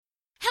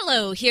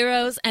Hello,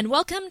 heroes, and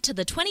welcome to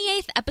the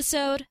 28th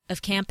episode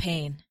of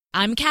Campaign.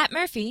 I'm Kat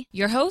Murphy,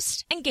 your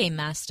host and game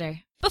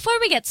master. Before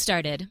we get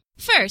started,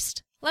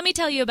 first, let me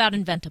tell you about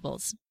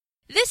Inventables.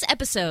 This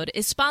episode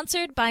is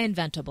sponsored by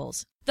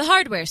Inventables, the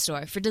hardware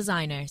store for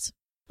designers.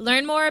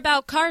 Learn more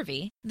about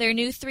Carvey, their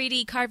new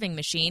 3D carving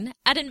machine,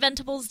 at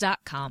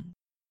Inventables.com.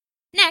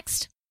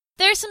 Next,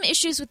 there are some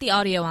issues with the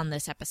audio on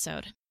this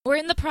episode. We're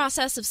in the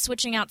process of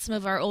switching out some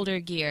of our older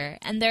gear,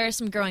 and there are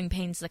some growing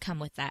pains that come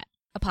with that.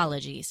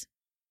 Apologies.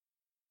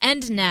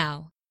 And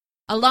now,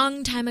 a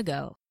long time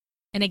ago,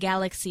 in a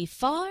galaxy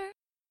far,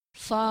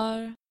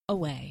 far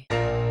away.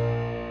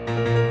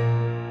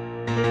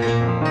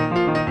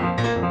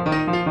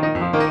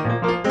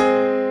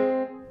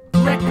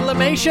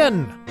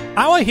 Reclamation!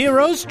 Our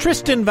heroes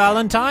Tristan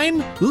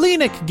Valentine,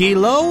 Lenik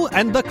Gilo,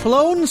 and the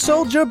clone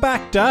soldier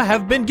Bacta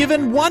have been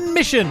given one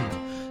mission: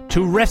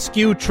 to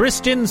rescue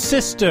Tristan's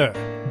sister,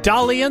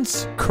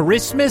 Daliance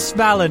Christmas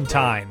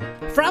Valentine,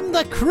 from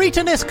the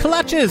cretinous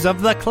clutches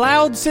of the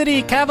Cloud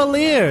City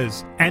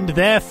Cavaliers and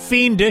their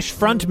fiendish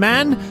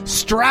frontman,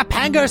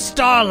 Straphanger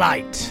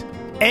Starlight,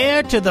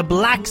 heir to the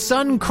Black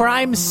Sun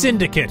Crime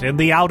Syndicate in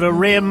the Outer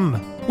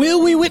Rim.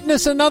 Will we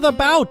witness another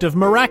bout of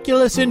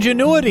miraculous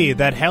ingenuity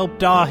that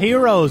helped our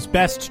heroes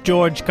best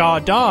George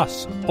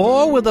Cardass?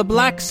 Or will the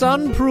Black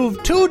Sun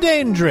prove too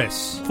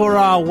dangerous for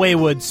our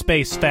wayward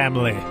space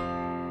family?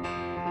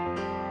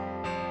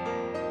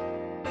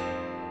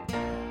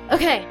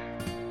 Okay.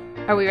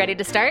 Are we ready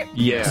to start?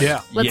 Yes.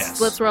 Yeah.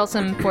 Let's roll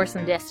some Force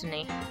and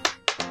Destiny.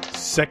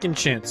 Second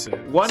chances.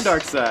 One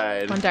dark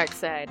side. One dark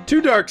side.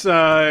 Two dark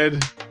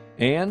side.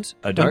 And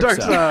a A dark,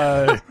 dark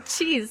side. side.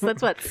 Jeez,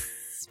 that's what,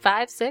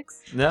 5,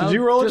 6? No, Did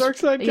you roll just- a dark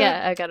side? Kat?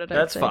 Yeah, I got a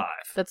dark That's side. 5.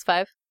 That's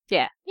 5?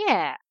 Yeah.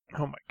 Yeah.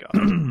 Oh my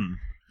god.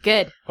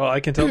 Good. Well, I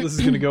can tell this is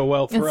going to go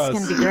well for It's us.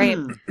 going to be great.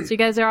 So you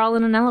guys are all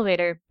in an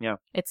elevator. Yeah.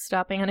 It's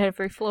stopping on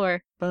every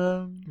floor.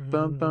 Bum,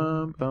 bum,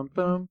 bum, bum,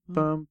 bum,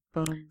 bum,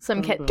 bum,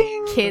 Some bum,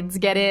 kids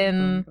get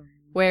in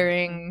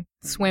wearing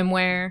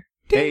swimwear.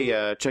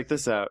 Hey, check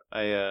this out.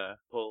 I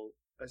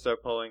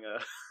start pulling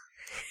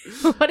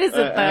What is it,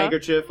 a though?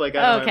 handkerchief, like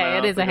out of my Okay,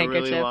 it mouth, is a like really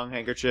handkerchief. long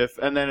handkerchief,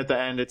 and then at the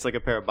end, it's like a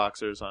pair of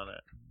boxers on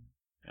it,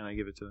 and I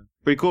give it to them.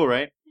 Pretty cool,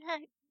 right?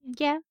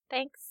 Yeah,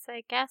 thanks,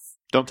 I guess.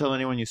 Don't tell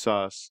anyone you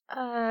saw us.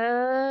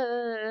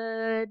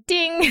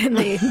 Ding! And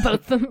they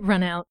both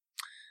run out.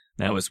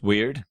 That was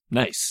weird.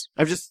 Nice.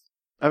 I've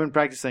been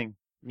practicing.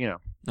 You know.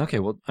 Okay,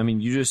 well, I mean,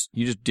 you just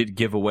did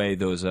give away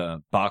those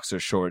boxer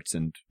shorts,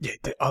 and Yeah,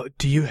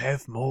 do you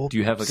have more? do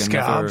you have like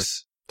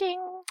scarves? Ding!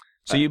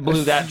 so you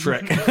blew that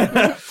trick.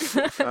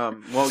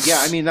 Well, yeah.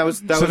 I mean, that was.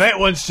 So that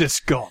one's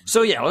just gone.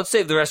 So yeah, let's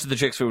save the rest of the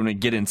tricks for when we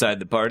get inside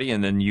the party,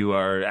 and then you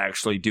are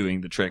actually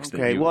doing the tricks. Okay.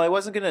 That you... Well, I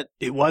wasn't gonna.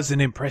 It was an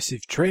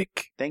impressive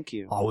trick. Thank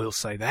you. I will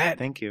say that.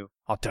 Thank you.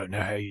 I don't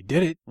know how you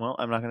did it. Well,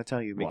 I'm not going to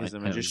tell you Well, because I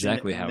the know magician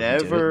exactly how he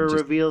did it never and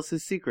just reveals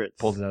his secrets.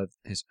 pulled it out of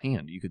his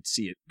hand. You could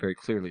see it very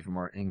clearly from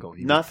our angle.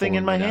 He was Nothing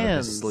in pulling my it out of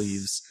his hands.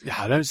 sleeves.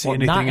 I don't see Well,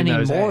 anything not in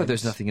those anymore. hands.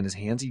 There's nothing in his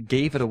hands. He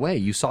gave it away.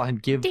 You saw him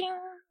give. Ding!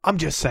 I'm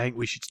just saying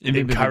we should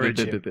encourage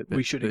him.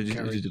 We should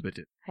encourage him.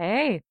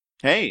 Hey,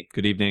 Hey.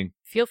 Good evening.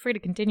 feel free to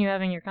continue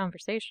having your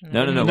conversation.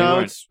 No, we No,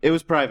 weren't. it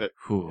was private.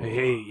 Whew.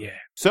 Hey, yeah.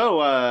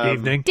 So,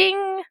 Evening.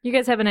 Ding! You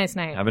guys have a nice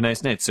night. Have a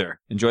nice night, sir.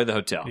 Enjoy the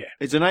hotel. Yeah.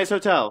 it's a nice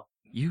hotel.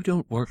 You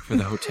don't work for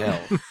the hotel.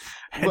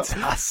 It's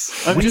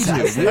us. I'm we just- do.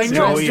 I It's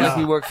know, dressed yeah. like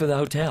we work for the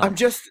hotel. I'm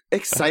just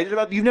excited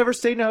about. You've never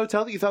stayed in a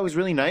hotel that you thought was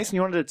really nice, and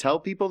you wanted to tell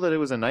people that it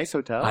was a nice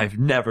hotel. I've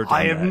never done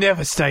I have that.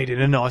 never stayed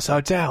in a nice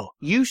hotel.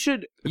 You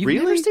should. You've really?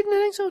 never stayed in a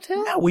nice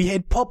hotel? No, we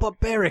had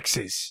pop-up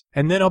barrackses.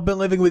 And then I've been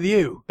living with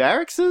you.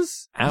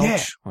 Barrackses? Ouch.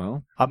 Yeah.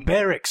 Well, A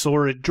barracks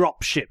or a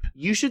drop ship.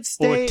 You should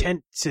Or stay. a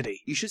tent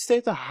city. You should stay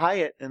at the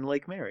Hyatt in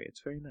Lake Mary.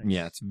 It's very nice.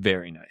 yeah, it's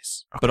very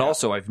nice. Okay. But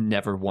also, I've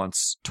never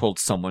once told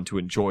someone to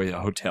enjoy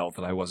a hotel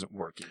that I wasn't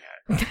working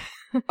at.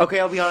 Okay,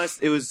 I'll be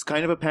honest. It was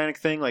kind of a panic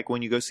thing. Like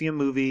when you go see a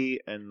movie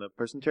and the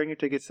person tearing your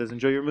ticket says,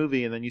 "Enjoy your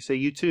movie," and then you say,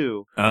 "You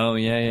too." Oh,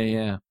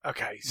 yeah.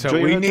 Okay, so Enjoy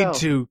your we hotel. need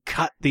to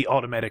cut the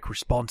automatic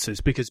responses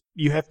because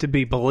you have to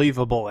be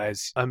believable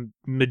as a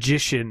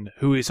magician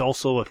who is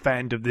also a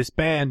fan of this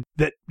band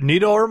that, need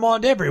to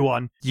remind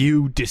everyone,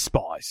 you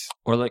despise.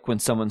 Or like when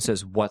someone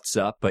says, "What's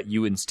up?" but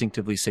you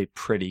instinctively say,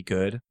 "Pretty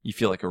good." You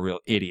feel like a real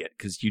idiot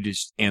because you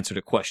just answered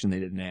a question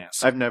they didn't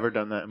ask. I've never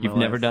done that in my You've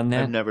never life. done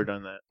that? I've never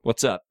done that.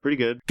 What's up? Pretty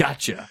good.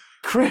 Gotcha.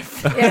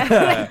 Griff. Yeah,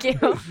 thank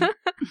you.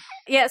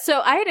 Yeah,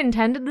 so I had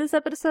intended this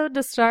episode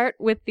to start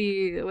with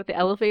the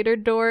elevator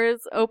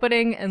doors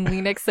opening and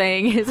Lenik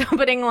saying his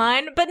opening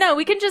line, but no,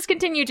 we can just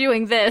continue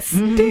doing this.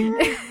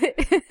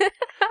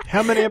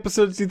 How many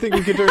episodes do you think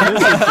we could turn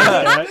this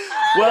into?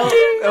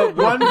 Well,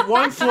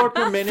 one floor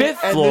per minute,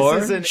 Fifth and floor,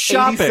 this is an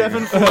shopping.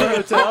 87 floor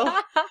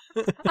hotel.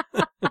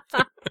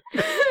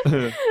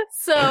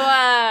 So,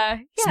 yeah.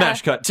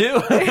 Smash cut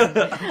too.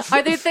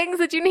 Are there things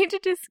that you need to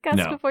discuss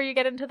No. before you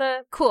get into the...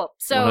 Cool.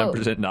 So,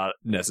 100% not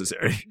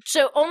necessary.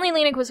 so only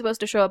Lenik was supposed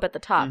to show up at the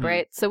top, Mhm.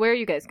 right? So where are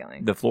you guys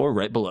going? The floor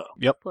right below.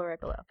 Floor right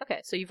below.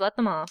 Okay, so you've let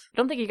them off. I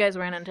don't think you guys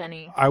ran into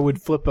any... I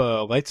would flip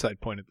a light side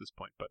point at this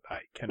point, but I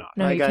cannot.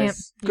 No, Hi, you guys. can't.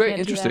 You Great,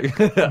 can't do that.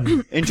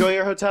 interesting. Enjoy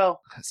your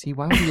hotel. See,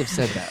 why would you have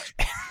said that?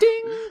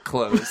 Ding!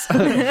 Close.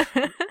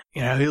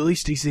 You know, at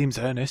least he seems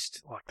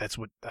earnest. Like, that's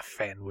what a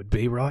fan would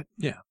be, right?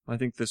 Yeah, I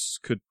think this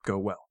could go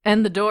well.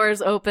 And the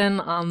doors open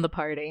on the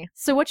party.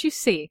 So what you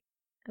see,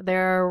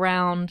 there are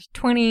around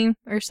 20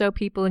 or so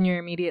people in your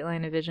immediate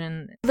line of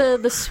vision.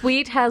 The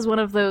suite has one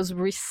of those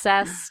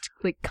recessed,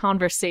 like,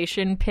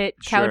 conversation pit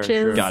Sure, couches.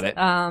 sure. Got it.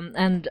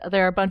 And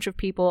there are a bunch of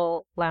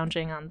people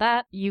lounging on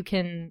that. You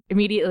can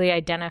immediately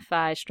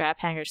identify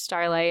Straphanger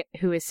Starlight,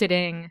 who is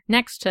sitting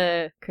next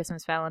to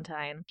Christmas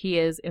Valentine. He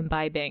is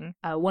imbibing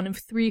one of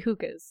 3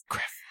 hookahs.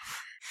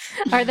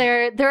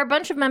 There are a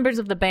bunch of members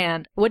of the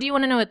band. What do you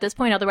want to know at this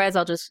point? Otherwise,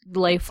 I'll just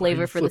lay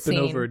flavor for the scene.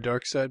 Flipping over a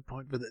dark side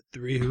point for the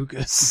 3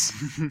 hookahs.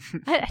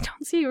 I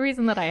don't see a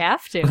reason that I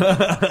have to.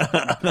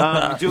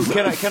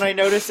 Can I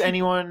notice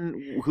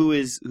anyone who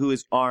is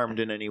armed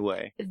in any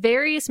way?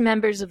 Various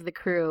members of the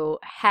crew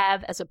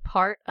have, as a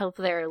part of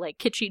their like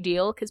kitschy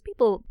deal, because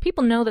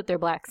people know that they're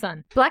Black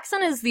Sun. Black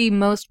Sun is the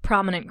most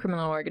prominent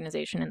criminal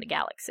organization in the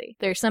galaxy.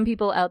 There are some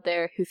people out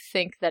there who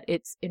think that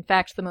it's in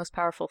fact the most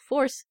powerful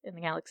force in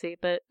the galaxy,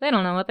 but they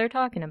don't know what they're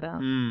talking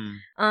about.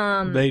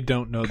 They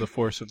don't know the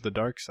force of the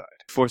dark side.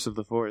 Force of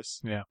the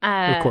Force. Yeah.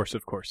 Uh, Of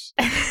course.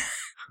 uh,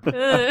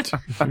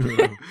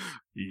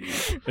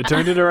 I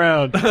turned it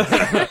around.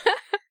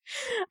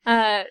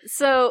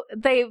 So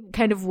they've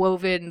kind of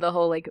woven the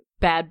whole like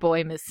bad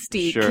boy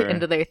mystique Sure.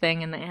 into their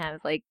thing, and they have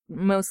like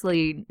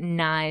mostly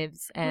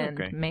knives and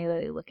Okay.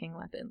 melee looking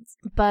weapons.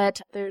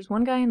 But there's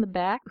one guy in the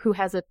back who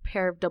has a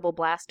pair of double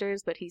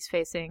blasters, but he's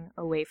facing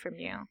away from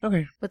you.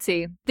 Okay. Let's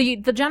see. The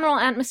general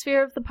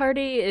atmosphere of the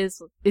party is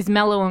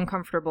mellow and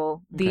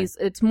comfortable. Okay.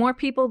 It's more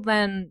people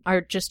than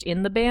are just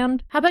in the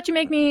band. How about you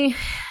make me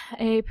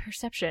a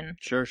perception?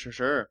 Sure.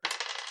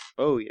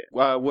 Oh yeah.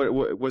 What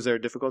was there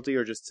a difficulty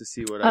or just to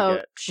see what I Oh,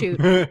 get? shoot.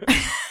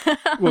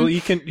 Well,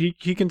 he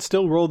can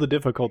still roll the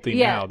difficulty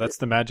Yeah. now. That's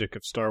the magic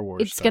of Star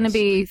Wars. It's going to dice.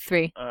 be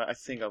 3. I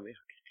think I'll be.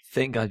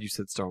 Thank God you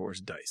said Star Wars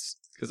dice.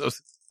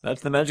 Because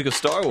that's the magic of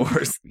Star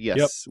Wars.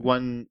 Yes.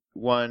 One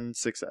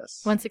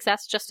success. 1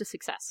 success, just a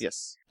success.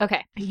 Yes.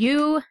 Okay.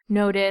 You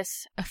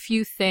notice a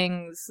few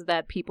things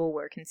that people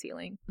were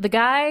concealing. The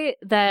guy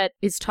that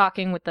is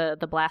talking with the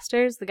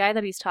blasters, the guy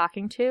that he's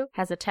talking to,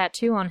 has a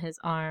tattoo on his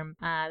arm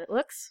that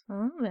looks a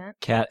little bit.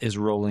 Kat is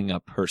rolling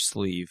up her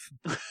sleeve.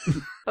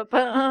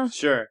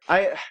 Sure.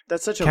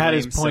 That's such a Cat lame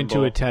is pointing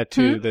symbol. to a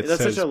tattoo that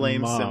That's says such a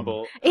lame Mom.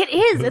 symbol. It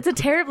is. It's a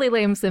terribly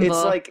lame symbol.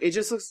 It's like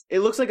it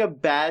looks like a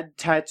bad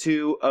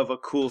tattoo of a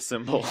cool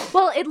symbol.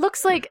 Well, it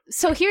looks like.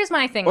 So here's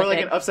my thing Or with like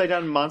it. an upside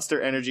down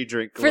Monster Energy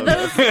drink. For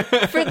logo.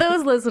 for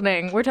those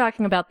listening, we're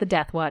talking about the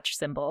Death Watch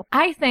symbol.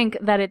 I think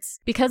that it's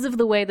because of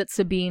the way that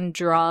Sabine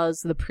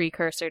draws the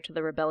precursor to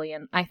the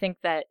rebellion. I think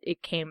that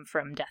it came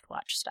from Death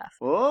Watch stuff.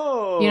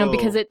 Whoa. You know,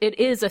 because it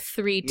is a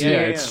 3-tiered Yeah,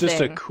 it's just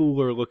a thing.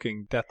 cooler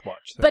looking Death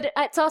Watch thing. But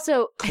it's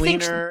also I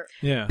think cleaner.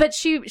 yeah. but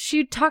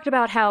she talked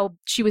about how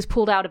she was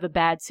pulled out of a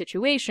bad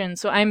situation,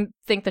 so I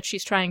think that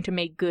she's trying to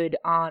make good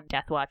on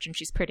Death Watch and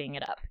she's prettying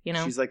it up, you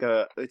know?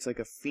 It's like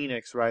a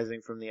phoenix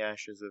rising from the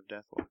ashes of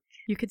Deathwatch.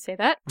 You could say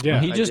that. yeah.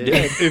 He just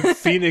did. did. If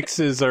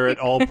phoenixes are at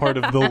all part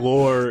of the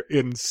lore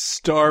in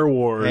Star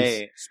Wars,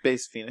 Hey,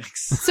 Space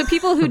Phoenix. So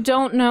people who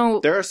don't know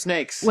There are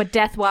snakes. what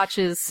Death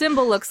Watch's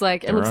symbol looks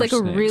like, it There looks are like a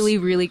snakes. really,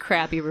 really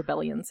crappy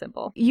rebellion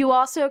symbol. You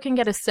also can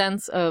get a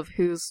sense of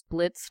who's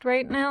blitzed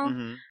right now.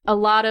 Mhm. A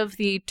lot of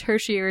the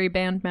tertiary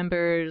band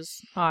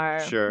members are.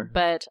 Sure.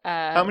 But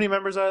How many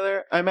members are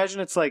there? I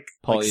imagine it's like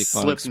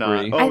Polyphonic Slipknot.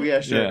 spree. Oh yeah,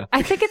 sure. Yeah.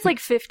 I think it's like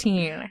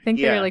 15. I think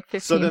there are like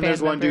 15 So then there's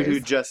band one dude who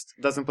members. just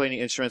doesn't play any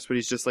instruments, but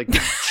he's just like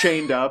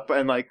chained up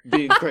and like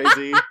being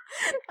crazy.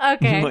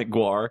 Okay. Like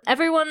Guar.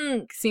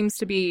 Everyone seems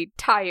to be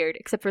tired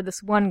except for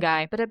this one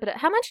guy. But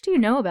how much do you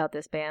know about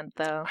this band,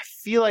 though? I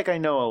feel like I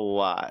know a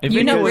lot. If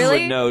You know, anyone really?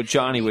 would know,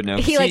 Johnny would know.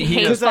 He, like,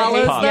 hate knows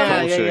follows pop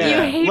them. culture,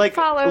 Yeah. You hate Like-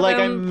 follow like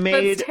I them.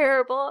 made- That's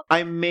terrible.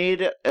 I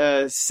made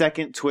a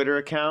second Twitter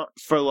account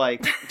for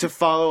like to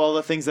follow all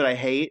the things that I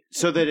hate,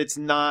 so that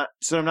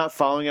I'm not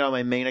following it on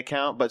my main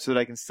account, but so that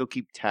I can still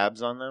keep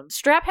tabs on them.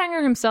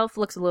 Straphanger himself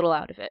looks a little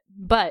out of it.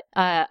 But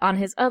on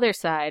his other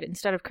side,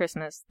 instead of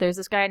Christmas, there's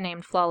this guy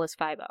named Flawless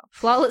Fibo.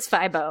 Flawless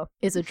Fibo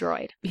is a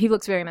droid. He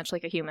looks very much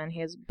like a human.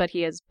 But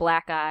he has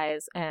black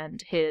eyes,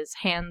 and his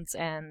hands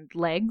and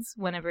legs,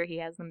 whenever he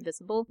has them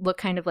visible, look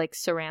kind of like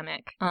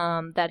ceramic.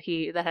 That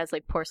has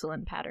like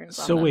porcelain patterns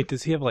on So them. wait,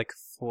 does he have like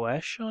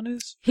flesh on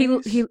his He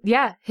face? he's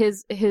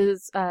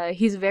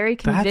a very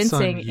That's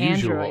convincing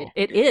unusual. android.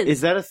 It is.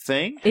 Is that a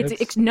thing?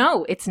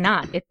 No, it's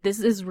not. This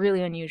is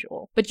really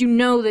unusual. But you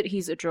know that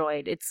he's a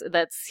droid.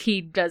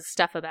 He does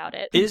stuff about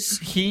it. Is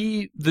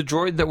he the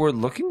droid that we're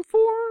looking for?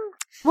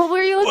 What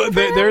were you looking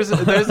for?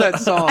 There's that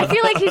song. I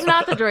feel like he's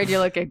not the droid you're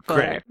looking for.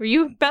 Great. Were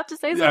you about to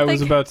say something? I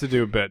was about to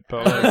do a bit,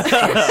 but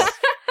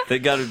They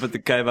got to put the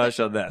kibosh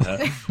on that,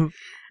 huh?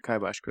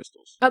 Kibosh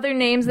crystals. Other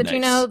names that you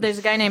Nice. know, there's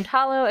a guy named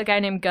Hollow, a guy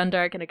named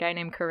Gundark, and a guy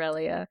named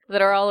Corellia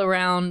that are all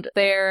around.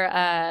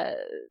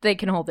 They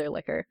can hold their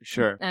liquor.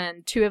 Sure.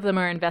 And 2 of them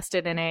are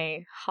invested in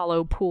a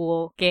Hollow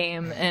pool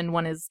game, and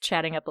one is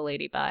chatting up a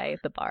lady by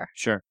the bar.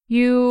 Sure.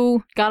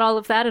 You got all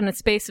of that in a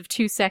space of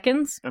 2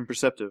 seconds. I'm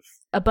perceptive.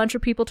 A bunch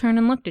of people turned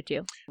and looked at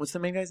you. What's the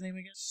main guy's name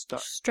again?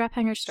 Strap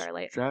Hanger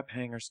Starlight. Strap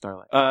Hanger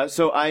Starlight.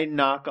 So I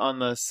knock on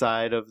the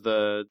side of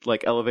the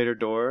elevator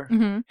door.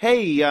 Mm-hmm.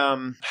 Hey,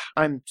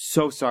 I'm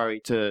so sorry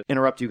to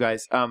interrupt you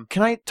guys.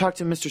 Can I talk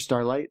to Mr.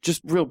 Starlight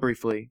just real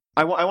briefly?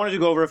 I wanted to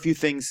go over a few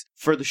things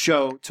for the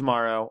show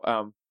tomorrow.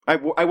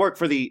 I work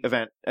for the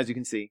event, as you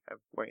can see. I'm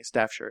wearing a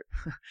staff shirt.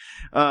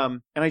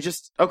 And I'm gonna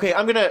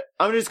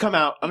just come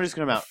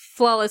out.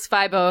 Flawless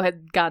Fibo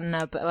had gotten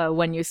up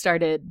when you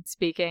started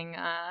speaking,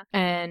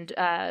 and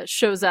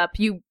shows up.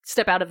 You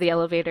step out of the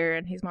elevator,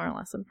 and he's more or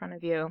less in front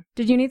of you.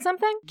 Did you need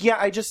something? Yeah,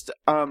 I just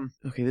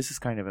okay, this is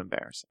kind of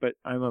embarrassing, but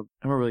I'm a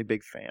really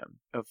big fan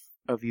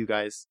of you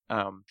guys.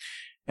 And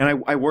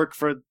I work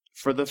for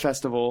the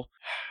festival,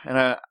 and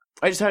I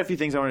just had a few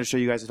things I wanted to show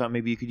you guys. I thought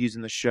maybe you could use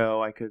in the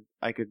show. I could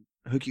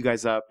hook you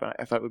guys up.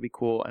 I thought it would be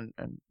cool, and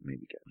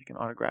maybe get an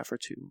autograph or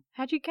 2.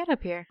 How'd you get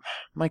up here?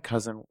 My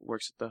cousin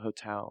works at the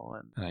hotel,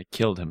 and I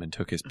killed him and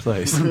took his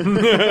place.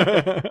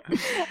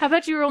 How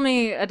about you roll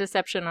me a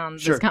deception on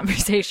Sure. this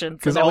conversation so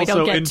because that we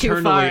don't also get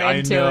too far internally, I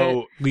into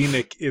know it.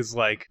 Lenik is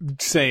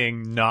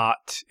saying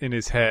 "not" in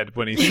his head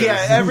when he says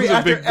yeah, he's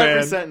a big fan.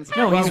 every sentence.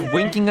 No, he's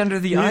winking under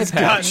the eye He's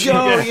patch.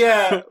 got- Oh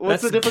yeah.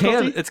 What's the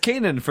difficulty? It's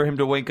canon for him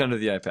to wink under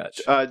the eye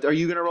patch. Are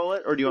you gonna roll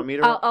it, or do you want me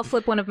to roll? I'll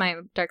flip one of my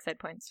dark side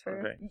points for.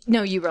 Okay.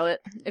 No, you roll it.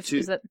 If 2,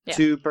 is it, yeah.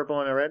 2 purple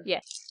and a red.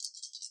 Yeah.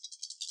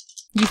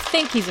 You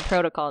think he's a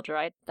protocol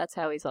droid? That's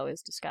how he's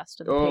always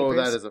discussed in the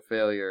papers. a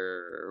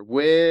failure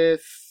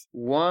with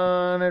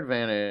 1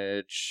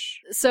 advantage.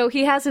 So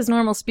he has his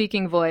normal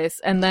speaking voice,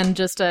 and then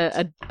just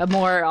a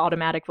more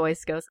automatic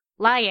voice goes,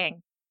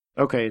 lying.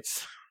 Okay,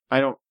 I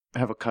don't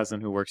have a cousin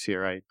who works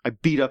here. I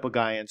beat up a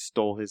guy and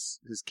stole his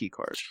key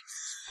card.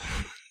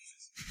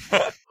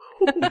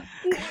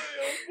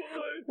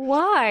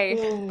 Why?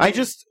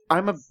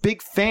 I'm a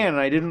big fan.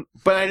 I didn't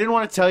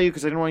want to tell you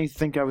because I didn't want you to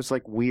think I was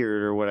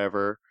weird or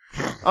whatever.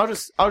 I'll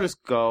just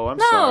go. I'm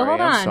No, sorry.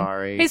 hold on. I'm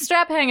sorry. Hey,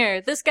 Strap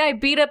Hanger, this guy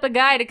beat up a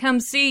guy to come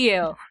see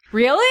you.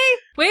 Really?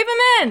 Wave him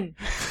in.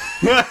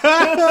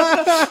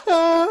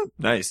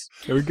 Nice.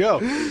 There we go.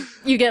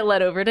 You get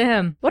led over to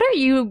him. What are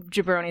you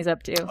jabronis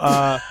up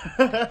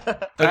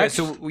to? Okay,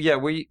 so yeah,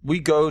 we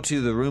go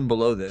to the room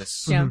below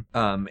this. Yeah.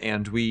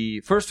 And we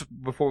first,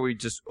 before we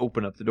just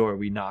open up the door,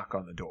 we knock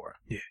on the door.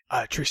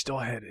 Yeah. Tristan,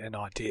 I had an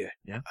idea.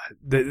 Yeah?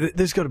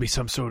 There's got to be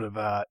some sort of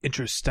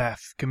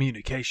intra-staff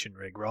communication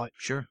rig, right?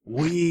 Sure.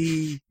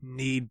 We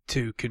need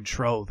to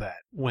control that.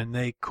 When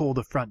they call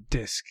the front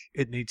desk,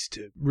 it needs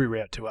to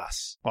reroute to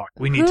us. Like,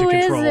 we need to Who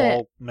is control it?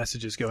 all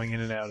messages going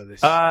in and out of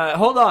this.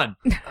 Hold on.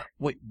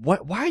 Wait,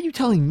 what? Why are you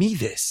telling me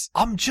this?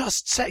 I'm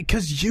just saying,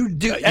 because you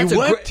That's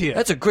worked here.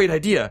 That's a great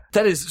idea.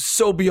 That is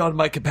so beyond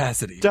my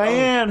capacity.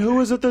 Diane, who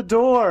was at the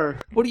door?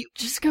 What do you?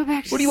 Just go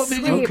back to What do you want me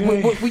to do?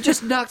 sleep. We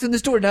just knocked on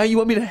this door. Now you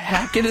want me to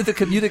hack into the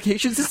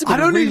communication system I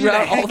and don't need you to reroute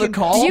all hack the in-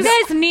 calls? Do you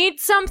guys need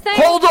something?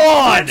 Hold on!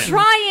 I'm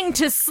trying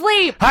to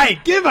sleep. Hey,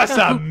 give us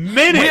a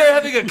minute! We are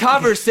having a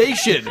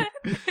conversation.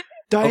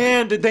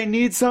 Diane, did they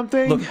need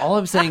something? Look, all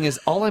I'm saying is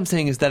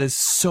that is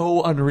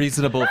so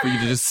unreasonable for you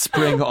to just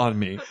spring on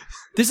me.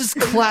 This is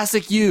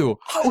classic you.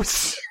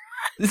 This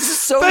is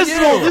so First you.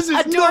 of all, this is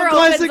A door not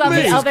opens classic on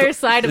me. the other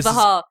side of this the is-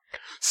 hall.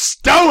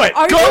 Stow it!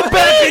 Are Go you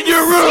back being in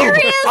your room!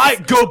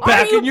 serious? Go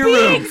back Are you in your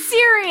being room!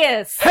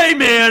 serious? Hey,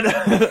 man!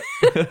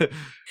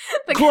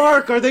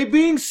 Clark, are they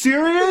being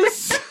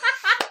serious?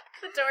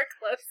 The door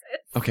closes.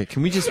 Okay,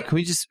 can we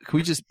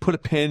just put a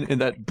pin in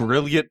that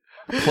brilliant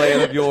plan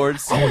of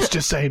yours? I was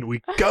just saying,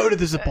 we go to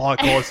the supply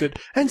closet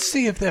and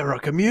see if there are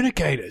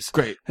communicators.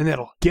 Great. And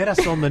that'll get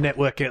us on the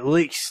network at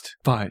least.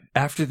 Fine.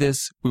 After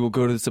this, we will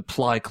go to the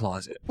supply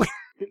closet.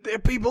 There are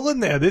people in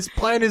there. This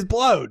plan is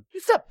blown.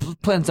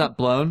 Plan's not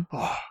blown.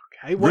 Oh,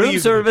 okay. What Room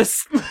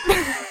service. To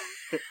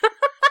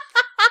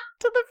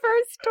the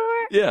first door.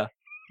 Yeah.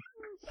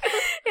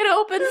 It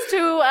opens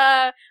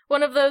to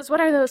one of those.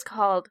 What are those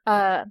called?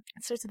 It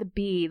starts with a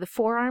B. The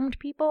four-armed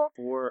people.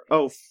 Four.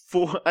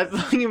 I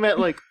thought you meant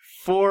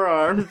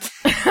four-armed,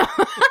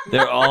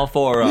 They're all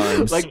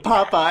forearms. like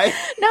Popeye.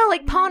 No,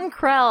 like Pon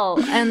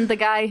Krell and the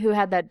guy who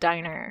had that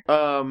diner.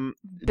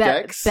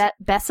 Dex?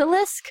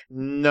 Basilisk.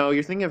 No,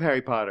 you're thinking of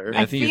Harry Potter.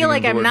 I think you're feel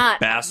like thinking of the I'm word not.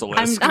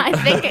 basilisk.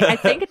 I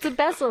think it's a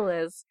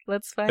basilisk.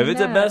 Let's find out. If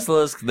it's a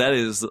basilisk, that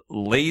is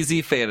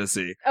lazy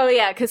fantasy. Oh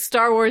yeah, because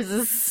Star Wars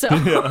is so.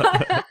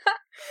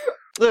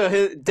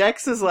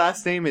 Dex's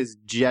last name is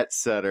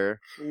Jetsetter.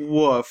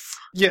 Woof.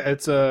 Yeah,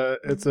 it's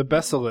a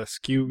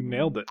basilisk. You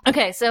nailed it.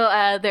 Okay,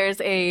 so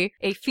there's a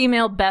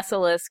female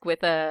basilisk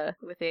with a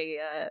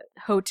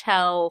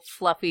hotel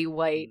fluffy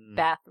white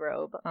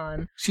bathrobe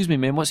on. Excuse me,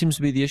 ma'am. What seems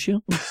to be the issue?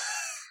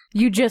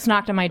 You just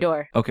knocked on my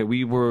door. Okay,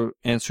 we were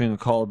answering a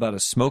call about a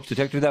smoke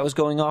detector that was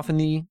going off in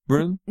the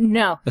room.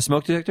 No, A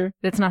smoke detector?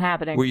 that's not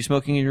happening. Were you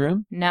smoking in your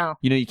room? No.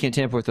 You know you can't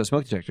tamper with those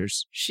smoke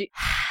detectors.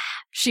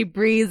 She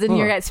breathes in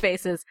your guys'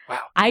 faces. Wow.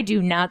 I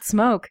do not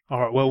smoke. All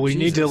right, well, we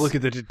need to Jesus. look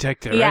at the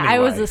detector Yeah, anyway. I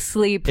was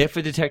asleep. If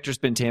a detector's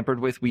been tampered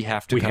with, we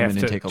have to come in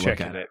and take a look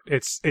at it.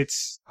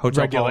 It's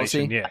Hotel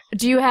regulation, policy?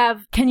 yeah.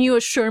 Can you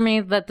assure me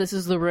that this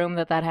is the room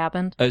that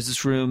happened? Is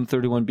this room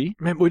 31B?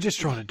 Man, we're just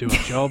trying to do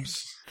our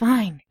jobs.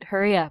 Fine.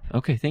 Hurry up.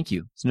 Okay, thank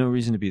you. There's no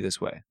reason to be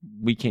this way.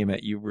 We came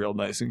at you real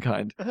nice and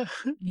kind.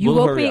 You We'll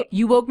woke hurry me up.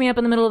 you woke me up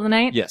in the middle of the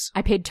night? Yes.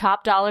 I paid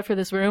top dollar for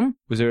this room?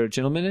 Was there a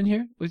gentleman in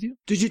here with you?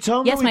 Did you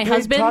tell him Yes, that we my paid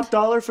husband. top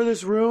dollar for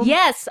this room?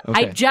 Yes,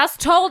 I Okay. just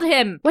told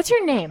him. What's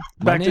your name?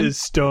 My Back to name? his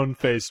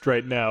stone-faced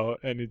right now.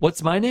 And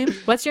What's my name?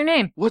 What's your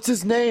name? What's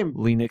his name?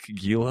 Lenik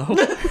Gilo.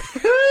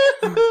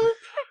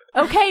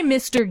 Okay,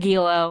 Mr.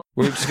 Gilo.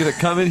 We're just gonna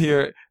come in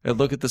here and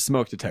look at the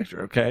smoke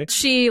detector, okay?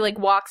 She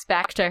walks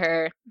back to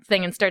her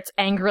thing and starts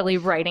angrily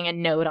writing a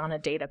note on a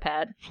data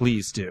pad.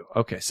 Please do.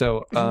 Okay,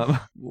 so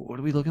what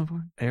are we looking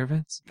for? Air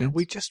vents? Vents?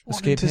 we just wanted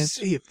Escape to hatch?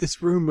 see if this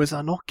room was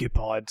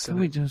unoccupied. So So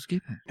we just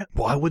escape hatch.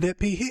 why would it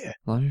be here?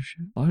 Laundry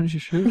chute? Laundry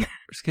chute?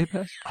 Escape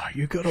hatch? Oh,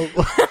 you gotta...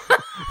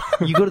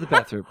 You go to the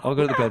bathroom. I'll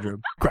go to the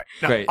bedroom. Great.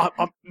 No, Great.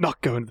 I'm not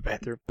going to the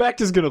bathroom.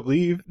 Bacta's gonna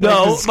leave.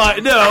 No,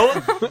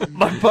 Bacta's-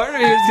 my partner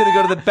here is gonna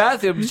go to the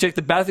bathroom to check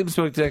the bathroom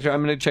smoke detector.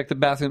 I'm gonna check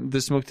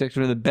the smoke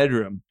detector in the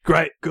bedroom.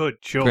 Great, good,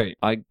 sure. Great.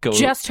 I go.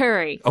 Just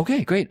hurry.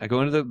 Okay, great. I go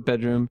into the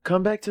bedroom.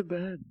 Come back to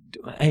bed.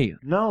 Hey,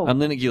 No. I'm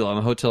Lena Gilo. I'm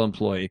a hotel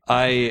employee.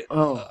 I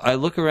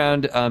look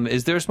around.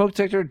 Is there a smoke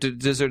detector?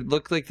 Does it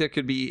look like there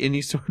could be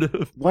any sort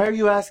of? Why are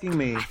you asking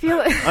me? I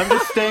feel I'm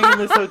just staying in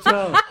this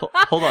hotel.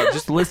 Hold on,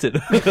 just listen.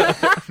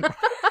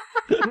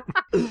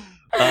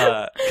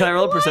 Can I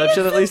roll a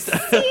perception at least?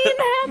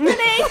 happening.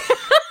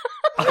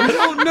 I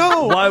don't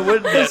know. Why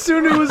wouldn't it? As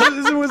soon as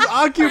it was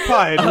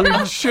occupied,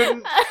 we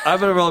shouldn't. I'm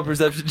gonna roll a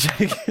perception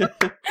check.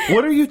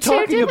 What are you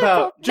talking difficult.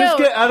 about? Just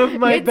No, get out of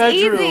my it's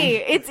bedroom. easy.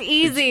 It's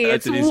easy.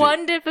 It's It's easy.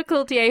 one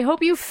difficulty. I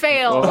hope you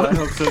fail. Oh, I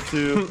hope so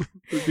too.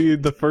 It'd be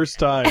the first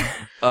time.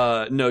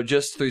 No,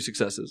 just 3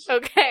 successes.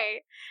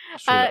 Okay.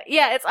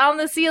 Yeah, it's on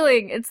the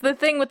ceiling. It's the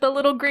thing with the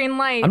little green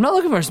light. I'm not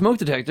looking for a smoke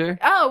detector.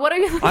 Oh, what are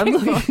you looking I'm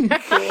for? looking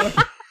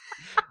for.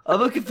 I'm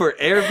looking for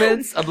air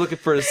vents. I'm looking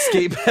for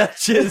escape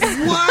hatches.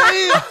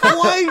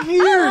 Why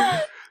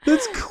here?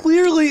 That's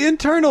clearly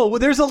internal. Well,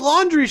 there's a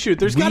laundry chute.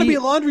 There's got to be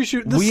a laundry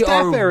chute in the we staff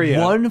are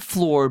area. one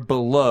floor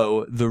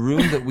below the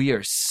room that we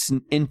are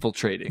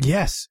infiltrating.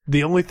 Yes,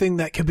 the only thing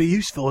that could be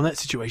useful in that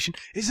situation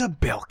is a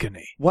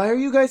balcony. Why are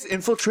you guys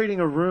infiltrating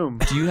a room?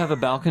 Do you have a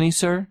balcony,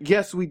 sir?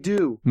 Yes, we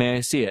do. May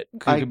I see it?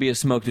 There could be a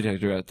smoke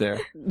detector out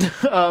there.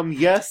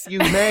 Yes, you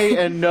may,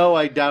 and no,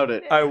 I doubt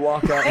it. I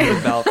walk out in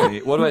the balcony.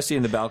 What do I see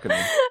in the balcony?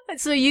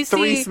 So you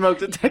 3 see, smoke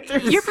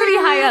detectors. you're pretty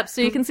high up,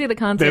 so you can see the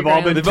concert. They've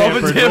all been They've all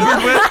been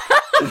tampered with.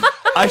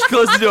 I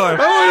close the door.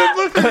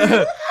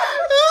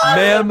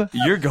 Ma'am,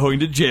 you're going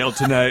to jail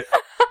tonight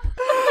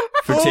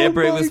for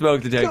tampering with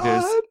smoke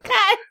detectors.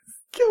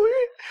 Can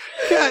we?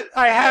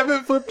 I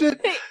haven't flipped it,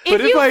 but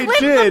if you I flip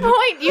did, the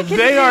point, you can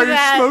they do are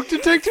that. smoke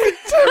detector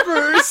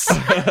tempers.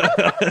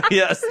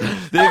 Yes,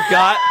 they've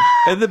got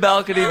in the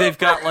balcony. They've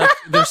got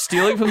they're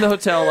stealing from the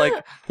hotel.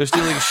 They're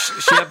stealing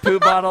shampoo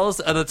bottles,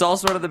 and it's all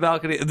sort of the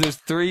balcony. And there's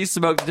 3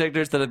 smoke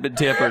detectors that have been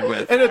tampered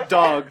with, And a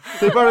dog.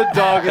 They brought a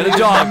dog, and they a did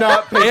dog.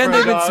 not pay And for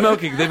they've a been dog.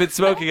 smoking. They've been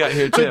smoking out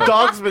here too. The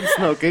dog's been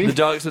smoking. The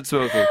dog's been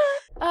smoking.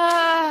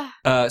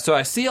 So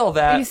I see all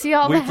that. You see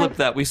all we that? flipped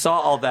that. We saw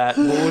all that.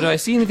 Well, do I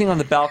see anything on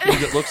the balcony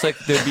that looks like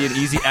there'd be an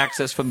easy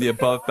access from the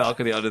above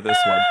balcony onto this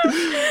one?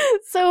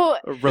 So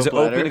A Is it rope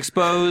ladder. open,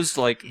 exposed?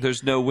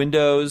 There's no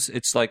windows.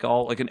 It's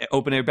all like an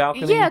open air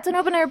balcony. yeah, it's an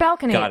open air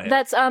balcony. Got it.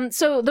 That's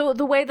so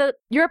the way that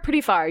you're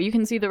pretty far, you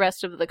can see the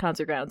rest of the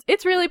concert grounds.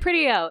 It's really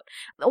pretty out.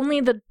 Only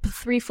the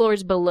 3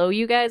 floors below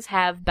you guys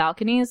have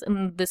balconies,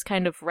 and this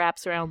kind of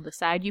wraps around the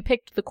side. You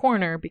picked the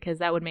corner because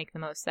that would make the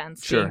most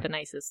sense, Sure. being the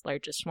nicest,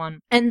 largest one.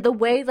 And the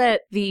way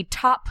that the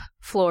top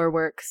floor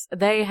works,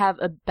 they have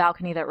a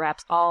balcony that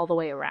wraps all the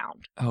way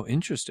around. Oh,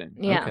 interesting.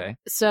 Yeah. Okay.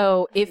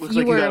 So if Looks you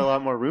like you got a were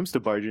lot more rooms to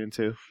barge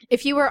into.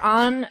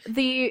 on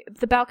the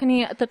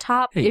balcony at the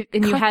top, Hey,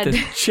 and you cut had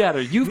the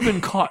chatter. You've been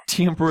caught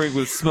tampering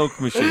with smoke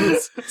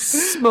machines.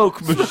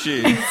 Smoke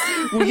machines.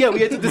 Well, yeah, we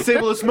had to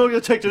disable the smoke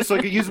detector so I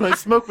could use my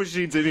smoke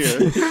machines in here.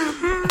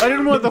 I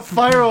didn't want the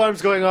fire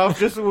alarms going off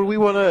just when we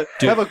want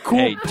to have a cool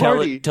hey,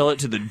 party. Tell it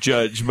to the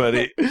judge,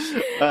 buddy.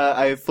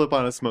 I flip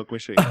on a smoke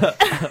machine.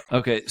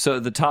 Okay, so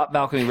the top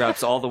balcony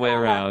wraps all the way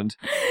around.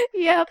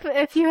 Yep,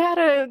 if you had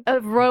a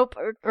rope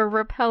or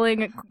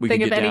repelling We thing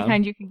could of get any down.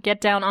 kind, you could get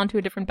down onto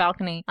a different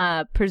balcony,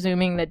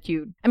 presuming that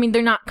I mean,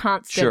 they're not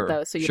constant, Sure,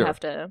 though, so you'd sure. have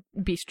to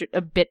be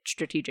a bit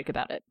strategic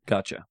about it.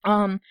 Gotcha.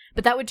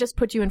 But that would just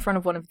put you in front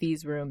of one of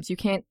these rooms. You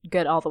can't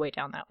get all the way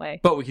down that way.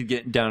 But we could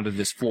get down to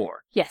this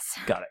floor. Yes.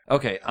 Got it.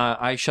 Okay,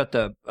 I shut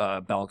the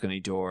balcony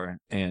door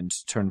and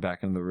turned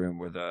back into the room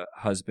where the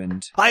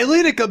husband... Hey,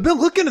 Lenik, I've been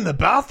looking in the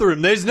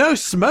bathroom. There's no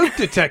smoke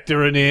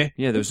detector in here.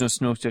 Yeah, there's no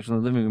smoke detector in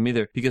the living room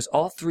either, because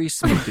all 3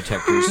 smoke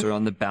detectors are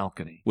on the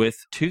balcony,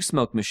 with 2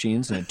 smoke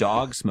machines and a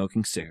dog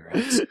smoking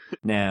cigarettes.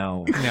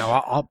 Now,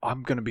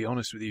 I'm going to be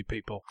honest with you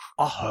people.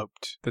 I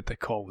hoped that the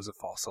call was a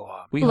false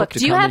alarm. we Look, hope to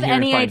do you come have in here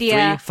any and find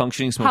idea 3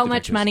 functioning smoke How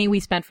detectors. much money we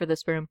spent for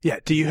this room? Yeah,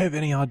 do you have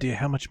any idea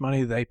how much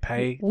money they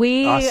pay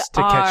We us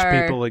to catch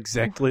are- people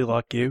exactly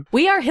like you?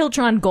 We are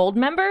Hiltron Gold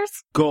members.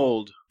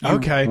 Gold. You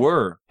Okay.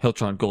 were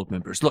Hiltron Gold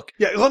members. Look,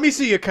 Yeah, let me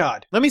see your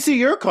card. Let me see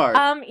your card.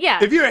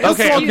 Yeah. If you're a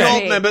Okay, Hiltron okay.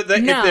 Gold member,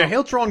 if No. they're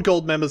Hiltron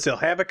Gold members, they'll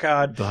have a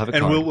card, They'll have a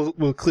and card.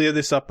 we'll clear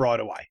this up right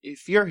away.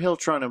 If you're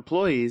Hiltron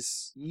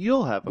employees,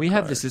 you'll have a we card.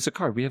 have this. It's a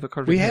card. We have a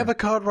card. We right have here. a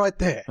card right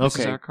there. This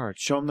is Okay, our card.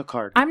 show him the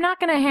card. I'm not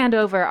going to hand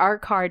over our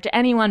card to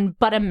anyone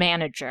but a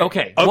manager.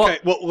 Okay. Okay,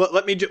 well,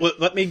 let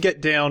me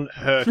get down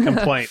her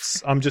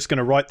complaints. I'm just going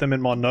to write them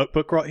in my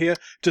notebook right here,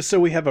 just so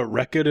we have a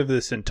record of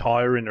this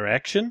entire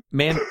interaction.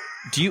 Man,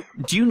 do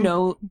you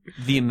know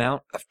the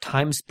amount of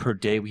times per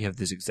day we have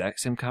this exact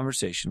same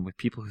conversation with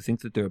people who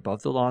think that they're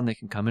above the law and they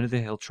can come into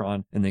the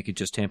Hiltron and they could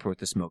just tamper with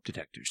the smoke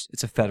detectors?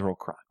 It's a federal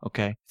crime,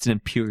 okay? It's an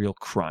imperial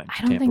crime. to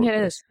I don't tamper think with it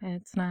this. is.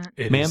 It's not.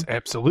 It Ma'am, is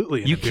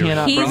absolutely. you imperial.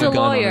 cannot He's bring a a gun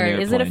on an lawyer.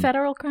 Is it a airplane.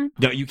 federal crime?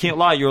 No, you can't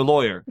lie. You're a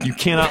lawyer. You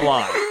cannot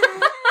lie.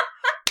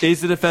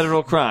 Is it a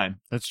federal crime?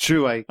 That's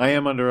true. I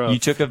am under oath. You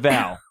took a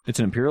vow. It's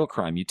an imperial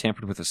crime. You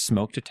tampered with a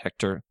smoke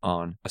detector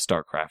on a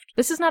Starcraft.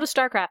 This is not a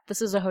StarCraft.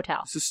 This is a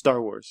hotel. This is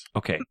Star Wars.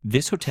 Okay,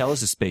 this hotel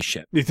is a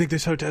spaceship. Do you think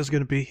this hotel's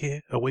going to be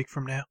here a week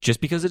from now? Just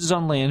because it is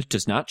on land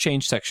does not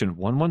change Section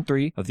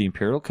 113 of the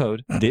Imperial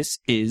Code. This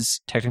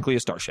is technically a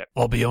starship.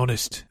 I'll be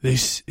honest,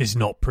 this is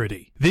not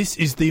pretty. This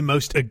is the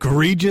most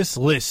egregious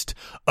list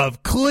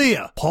of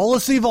clear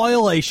policy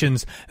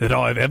violations that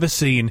I've ever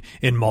seen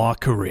in my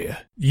career.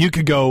 You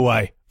could go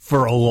away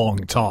for a long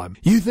time.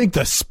 You think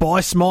the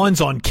spice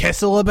mines on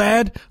Kessel are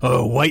bad?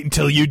 Oh, wait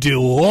until you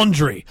do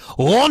laundry.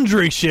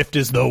 Laundry shift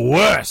is the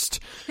worst.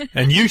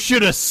 And you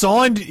should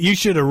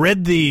have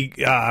read the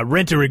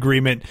renter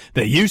agreement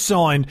that you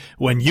signed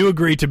when you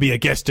agreed to be a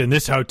guest in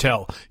this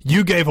hotel.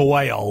 You gave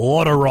away a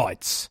lot of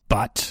rights.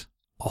 But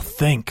I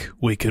think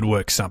we could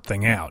work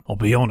something out. I'll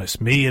be honest,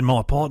 me and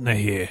my partner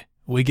here,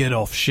 we get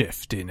off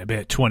shift in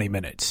about 20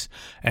 minutes.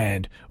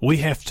 And we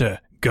have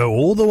to go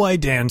all the way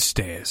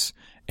downstairs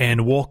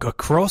and walk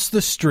across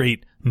the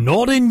street,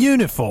 not in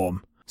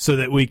uniform, so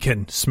that we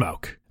can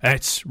smoke.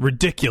 That's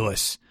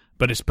ridiculous,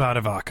 but it's part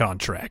of our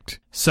contract.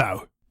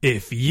 So,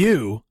 if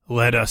you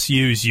let us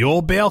use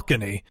your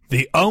balcony,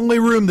 the only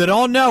room that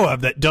I know of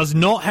that does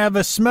not have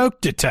a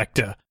smoke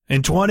detector,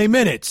 in 20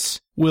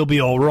 minutes, we'll be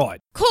all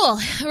right. Cool.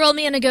 Roll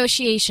me a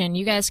negotiation.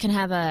 You guys can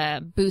have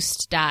a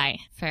boost die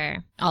for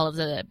all of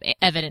the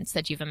evidence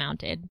that you've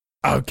amounted.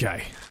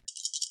 Okay.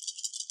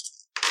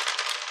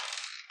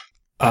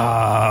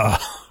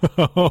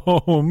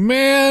 Oh,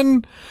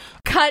 man.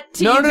 Cut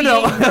to No, you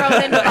no, being no.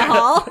 thrown into the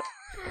hall.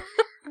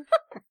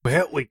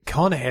 Well, we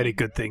kind of had a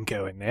good thing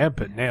going there,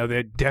 but now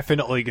they're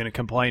definitely going to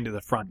complain to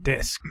the front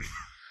desk.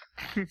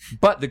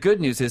 But the good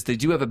news is they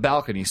do have a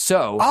balcony,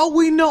 so... Are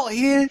we not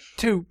here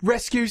to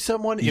rescue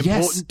someone Yes.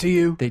 important to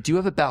you? They do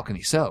have a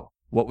balcony, so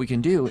what we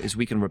can do is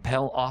we can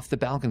rappel off the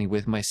balcony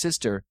with my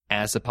sister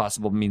as a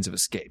possible means of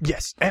escape.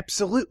 Yes,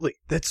 absolutely.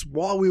 That's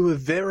why we were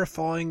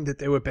verifying that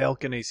there were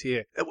balconies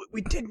here.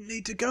 We didn't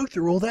need to go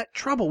through all that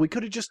trouble. We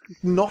could have just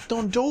knocked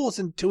on doors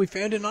until we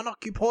found an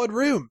unoccupied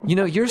room. You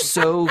know, you're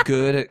so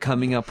good at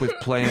coming up with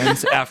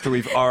plans after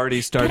we've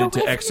already started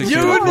to execute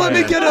You a would let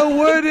me plan. get a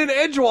word in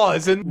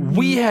edgewise, and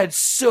We had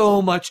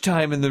so much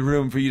time in the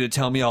room for you to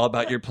tell me all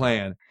about your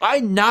plan.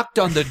 I knocked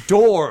on the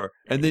door,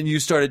 and then you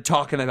started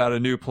talking about a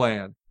new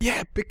plan.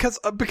 yeah, because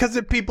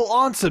if people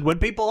answered. When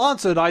people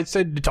answered, I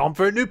said, "Time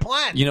for a new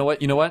plan." You know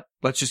what?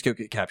 Let's just go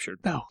get captured.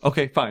 No.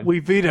 Okay, fine. We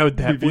vetoed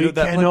that. We vetoed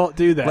that cannot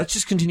do that. Let's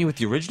just continue with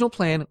the original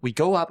plan. We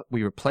go up,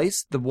 we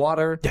replace the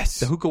water,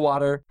 Yes. the hookah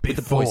water, with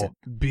the poison.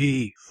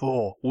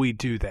 Before we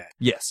do that,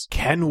 Yes.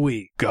 can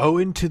we go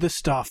into the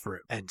staff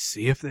room and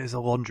see if there's a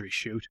laundry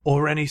chute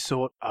or any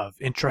sort of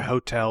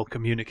intra-hotel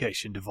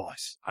communication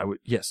device?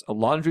 Yes, a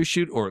laundry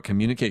chute or a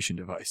communication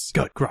device.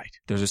 Good, great.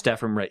 There's a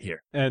staff room right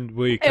here. And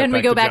we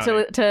Go back to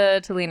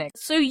Lenik.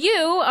 So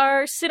you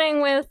are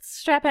sitting with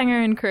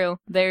Straphanger and crew.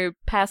 They're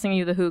passing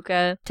you the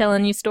hookah,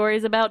 telling you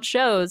stories about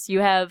shows. You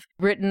have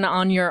written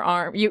on your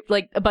arm.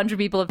 A bunch of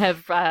people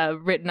have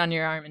written on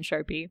your arm in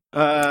Sharpie.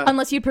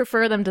 Unless you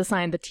prefer them to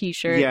sign the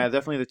T-shirt. Yeah,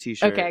 definitely the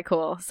T-shirt. Okay,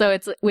 cool. So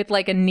it's with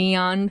like a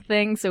neon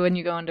thing. So when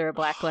you go under a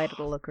black light,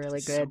 it'll look really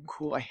good. So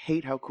cool. I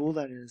hate how cool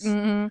that is.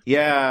 Mm-hmm.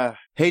 Yeah,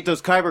 hate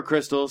those kyber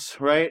crystals,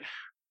 right?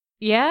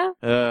 Yeah?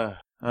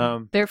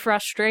 They're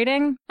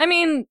frustrating. I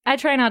mean, I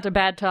try not to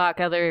bad talk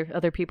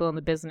other people in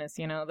the business,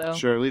 though.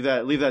 Sure, leave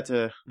that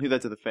to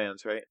the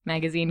fans, right?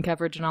 Magazine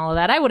coverage and all of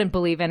that. I wouldn't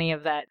believe any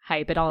of that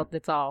hype.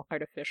 It's all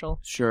artificial.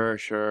 Sure.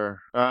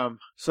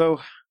 So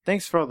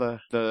thanks for all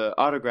the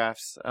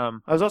autographs. I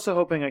was also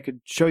hoping I could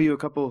show you a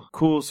couple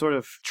cool sort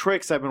of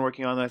tricks I've been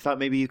working on that I thought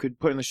maybe you could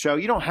put in the show.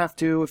 You don't have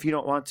to if you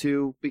don't want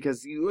to,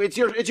 because it's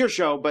your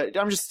show, but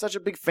I'm just such a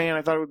big fan.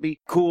 I thought it would be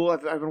cool.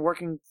 I've been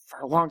working for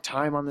a long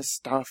time on this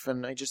stuff,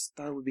 and I just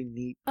thought it would be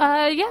neat.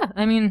 Yeah.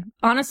 I mean,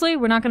 honestly,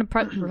 we're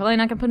probably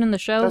not gonna put in the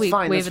show. That's we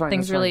fine, have that's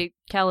things fine. really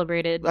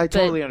calibrated. I but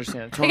totally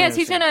understand. I guess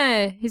he's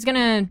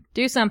gonna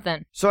do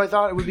something. So I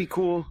thought it would be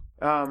cool.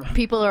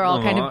 People are all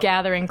kind Aw. of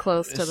gathering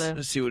close to the.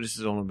 Let's see what this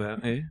is all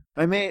about, eh?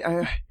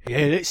 Yeah,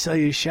 let's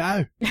see your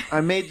show. I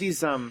made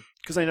these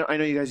because I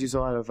know you guys use a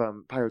lot of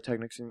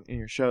pyrotechnics in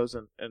your shows,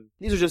 and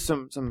these are just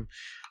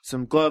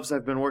some gloves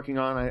I've been working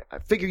on. I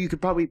figure you could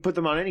probably put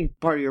them on any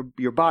part of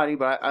your body,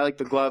 but I like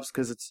the gloves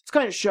because it's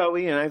kind of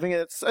showy, and I think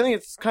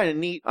it's kind of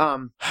neat.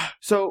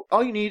 So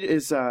all you need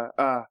is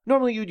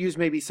normally you'd use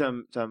maybe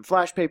some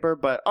flash paper,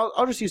 but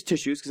I'll just use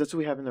tissues because that's what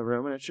we have in the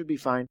room, and it should be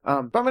fine.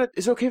 But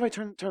is it okay if I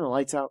turn the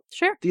lights out?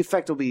 Sure. The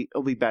effect will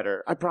be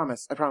better. I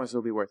promise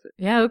it'll be worth it.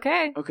 Yeah.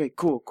 Okay. Okay.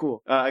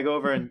 Cool. I go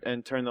over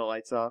and turn the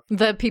lights off.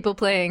 The people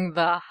playing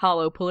the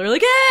hollow pool are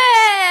like,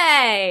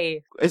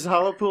 "Hey!" Is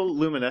hollow pool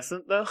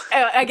luminescent though?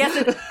 I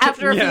guess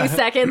after a few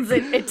seconds,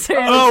 it turns.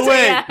 Oh,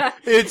 wait. Yeah.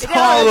 It's No,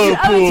 hollow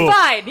pool. it's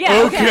fine.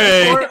 Yeah.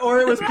 Okay. Or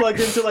it was plugged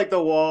into like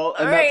the wall,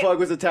 and Right. that plug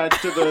was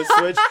attached to the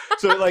switch.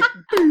 So it like,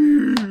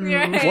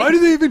 Right. Why do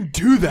they even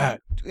do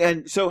that?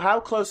 and so how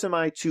close am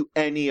I to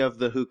any of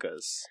the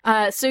hookahs?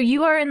 So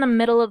you are in the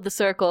middle of the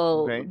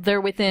circle. Okay. They're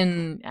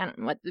within, I don't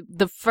know, what,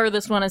 the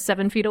furthest one is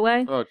 7 feet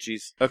away, Oh,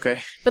 jeez. Okay.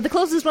 but the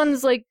closest one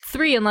is like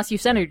 3 unless you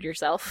centered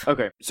yourself.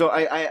 Okay. So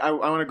I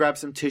want to grab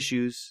some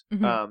tissues.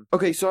 Mhm.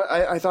 Okay. So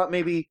I thought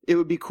maybe it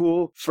would be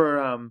cool for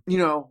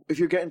if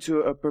you're getting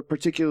to a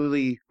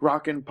particularly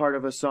rockin' part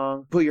of a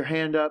song, put your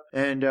hand up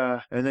and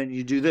then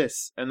you do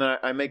this, and then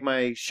I make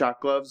my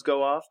shot gloves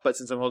go off. But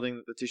since I'm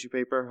holding the tissue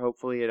paper,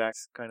 hopefully it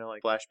acts kind of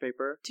like flash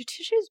paper. Do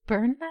tissues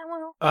burn that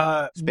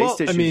well? Space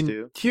tissues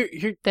do.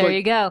 Here, There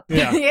you go.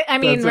 Yeah. I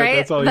mean, That's it. right?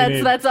 That's all you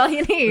need. That's all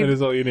you need. that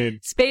is all you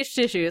need. Space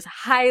tissues,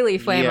 highly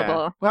flammable.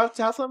 Yeah. Well,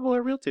 how flammable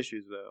are real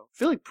tissues though? I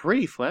feel like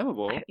pretty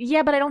flammable.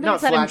 Yeah, but I don't think Not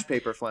it's that. flash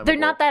paper flammable. They're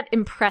not that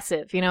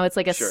impressive. It's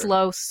like a Sure.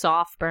 slow,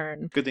 soft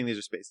burn. Good thing these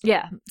are space.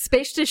 Yeah,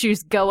 space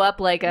tissues go up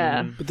like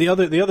a. But the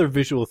other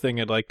visual thing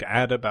I'd like to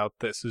add about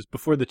this is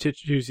before the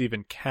tissues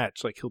even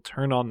catch, like he'll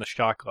turn on the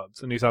shot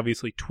gloves, and he's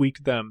obviously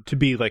tweaked them to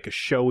be like a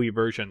showy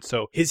version.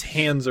 So his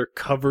hands are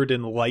covered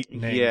in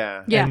lightning.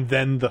 Yeah. Yeah. And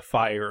then the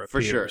fire For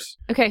appears.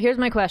 sure. Okay, here's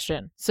my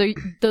question. So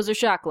those are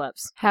shot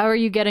gloves. How are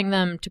you getting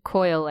them to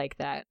coil like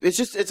that?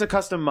 It's a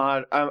custom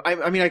mod.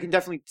 I mean, I can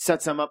definitely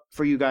set some up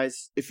for you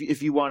guys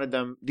if you wanted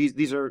them.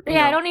 These are.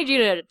 Yeah, I don't need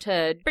you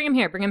to bring him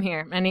here. Bring him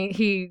here. And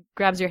he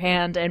grabs your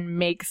hand and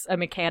makes a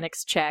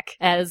mechanics check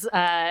as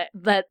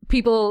that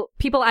people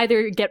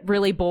either get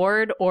really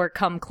bored or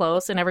come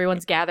close, and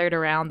everyone's gathered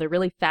around. They're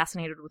really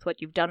fascinated with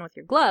what you've done with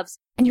your gloves.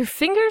 And your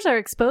fingers are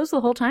exposed the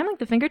whole time, like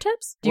the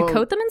fingertips? Do you Well,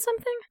 coat them in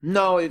something?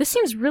 No, This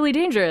seems really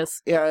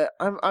dangerous. yeah,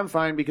 I'm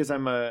fine because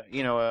I'm a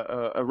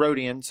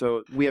Rhodian,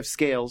 so we have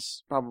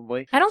scales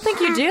probably. I don't think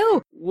you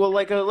do. Well,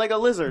 like a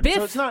lizard. Biff,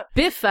 So it's not.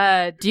 Biff,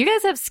 do you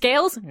guys have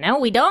scales? No,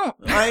 we don't.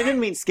 I didn't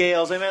mean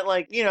scales. I meant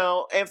like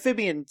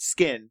amphibian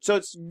skin. So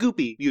it's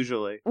goopy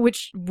usually.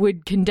 Which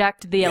would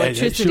conduct the Yeah, that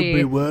should electricity.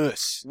 be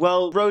worse.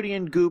 Well,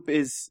 Rhodian goop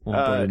is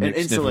an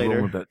insulator.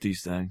 about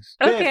these things.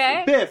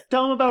 Okay. Biff,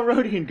 tell him about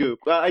Rhodian goop.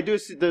 I do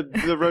see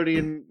the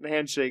Rhodian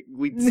handshake.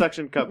 We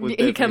suction cup with Biff.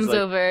 He and comes he's like,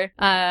 over.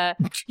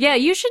 Yeah,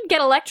 you should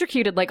get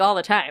electrocuted like all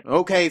the time.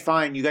 Okay,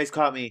 fine. You guys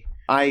caught me.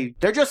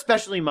 They're just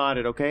specially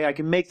modded, okay? I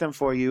can make them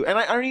for you. And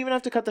I don't even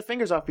have to cut the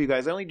fingers off for you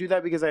guys. I only do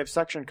that because I have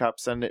suction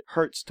cups and it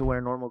hurts to wear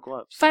normal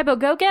gloves. Fibo,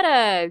 go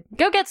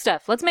get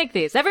stuff. Let's make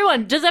these. Does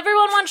everyone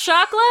want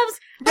shot gloves?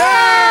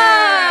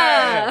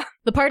 Yeah!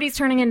 The party's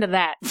turning into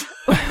that.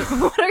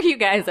 What are you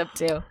guys up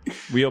to?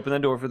 We open the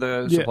door for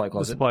the supply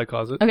closet. The supply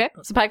closet. Okay,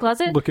 supply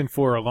closet. Looking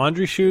for a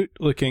laundry chute,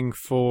 looking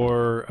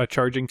for a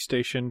charging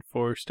station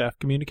for staff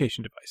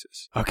communication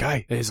devices.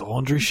 Okay, there's a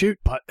laundry chute,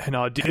 but an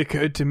idea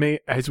occurred to me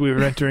as we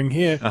were entering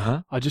here.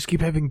 I just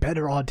keep having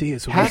better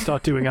ideas when we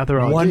start doing other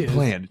ideas. One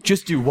plan.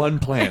 Just do one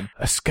plan.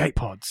 Escape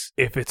pods.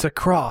 If it's a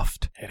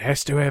craft, it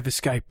has to have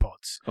escape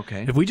pods.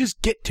 Okay. If we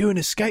just get to an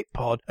escape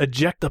pod,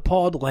 eject the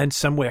pod, land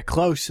somewhere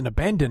close, and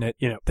abandon it,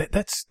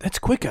 that's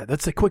quicker.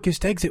 That's the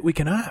quickest exit we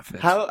can have.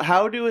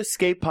 How do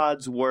escape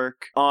pods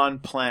work on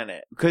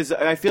planet? Because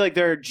I feel like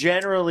they're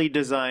generally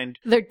designed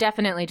They're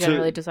definitely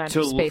designed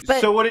for space. But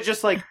so would it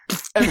just like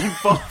and then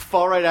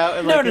fall right out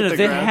and like hit the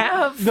They ground?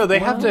 have. No, they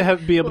have to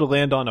be able to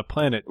land on a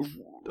planet.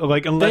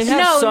 Like, unless They have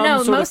No, some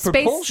no, sort most of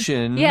space-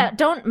 propulsion. Yeah,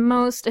 don't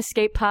most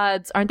escape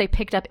pods, aren't they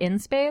picked up in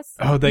space?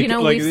 Oh, they you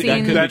know, like, we've that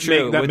seen... could that be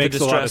true that with makes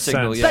the a lot of distress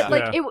signal, sense. yeah.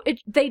 But like,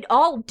 they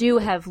all do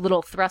have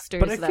little thrusters.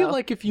 But I feel though.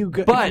 like if you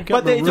got, But- if you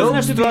got But it doesn't have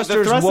Those to be, the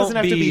thrusters thrust won't doesn't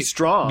have to be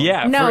strong.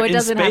 Yeah, No, for it in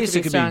doesn't have space to be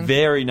it could strong. be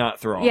very not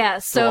thrown. Yeah,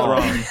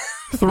 so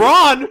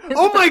Thrawn!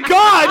 Oh my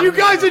god, you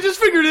guys, I just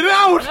figured it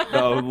out!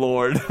 Oh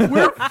Lord.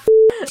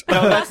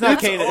 No, that's not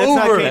It's Kanan. That's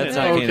not over. Kanan. That's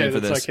not Okay, Kanan for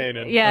that's this. not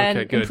Kanan. yeah, Okay,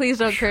 and good. please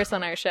don't curse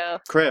on our show.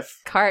 Criff.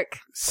 Kark.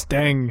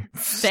 Stang.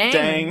 Stang.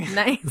 Stang.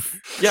 Nice.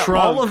 Yeah,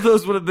 Trunk. all of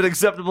those would have been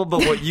acceptable,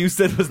 but what you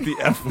said was the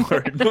F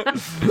word.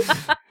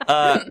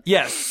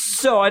 Yes.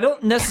 So I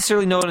don't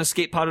necessarily know an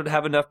escape pod would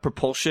have enough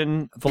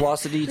propulsion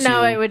velocity to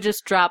No, it would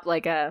just drop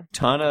like a...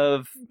 ton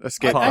of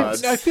Escape I,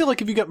 pods. I feel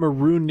like if you got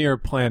marooned near a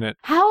planet,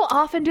 How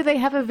often do they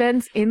have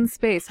events in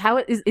space? How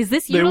is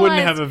this they utilized?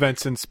 wouldn't have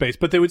events in space,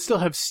 but they would still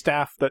have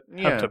staff that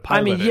Yeah. have to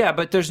pilot I mean, it. yeah,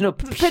 but there's no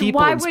people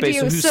why in would space,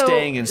 you- so who's so-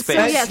 staying in so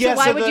space? yeah, Yeah,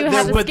 why so would the- you the-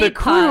 have but the escape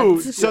crew-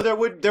 pods? So there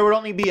would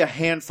only be a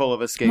handful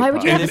of escape Why would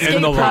pods. you have And- escape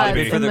and the pods? lobby.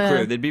 They'd be for the in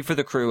crew. They'd be for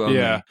the crew only.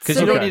 Yeah. Because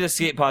So you don't okay. need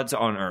escape pods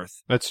on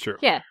Earth. That's true.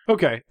 Yeah.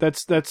 Okay,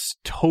 that's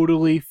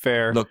totally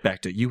fair. Look,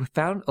 Bacta, you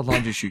found a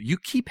laundry chute. You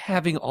keep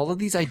having all of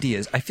these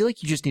ideas. I feel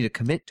like you just need to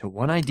commit to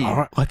one idea. All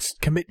right, let's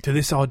commit to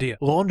this idea.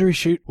 Laundry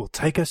chute will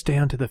take us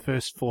down to the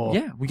first floor.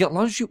 Yeah, we got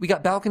laundry chute, we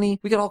got balcony,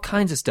 we got all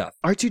kinds of stuff.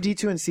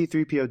 R2-D2 and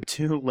C-3PO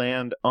do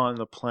land on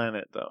the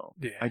planet, though.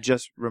 Yeah. I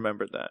just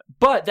remembered that.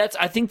 But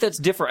I think that's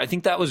different. I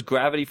think that was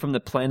gravity from the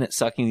planet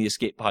sucking the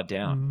escape pod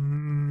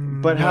down.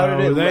 But how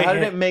No,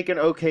 did it make an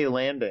okay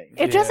landing?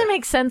 It doesn't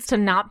make sense to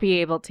not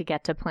be able to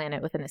get to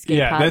planet with an escape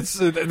Yeah, pod. that's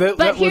that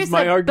was here's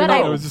my the- argument.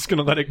 but I was just going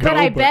to let it go. But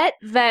I bet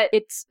that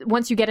it's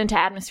once you get into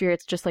atmosphere,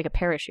 it's just like a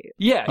parachute.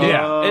 Yeah,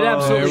 Yeah. it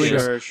absolutely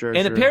There we is. Sure,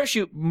 And sure. a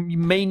parachute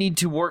may need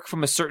to work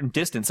from a certain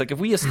distance. Like if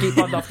we escape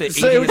pod off the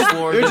So it 80th would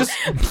floor, it would just,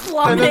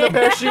 and then the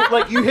parachute,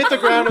 like, you hit the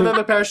ground and then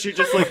the parachute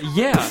just, like,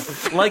 yeah,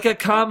 like a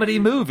comedy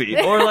movie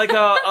or like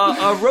a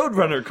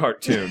Roadrunner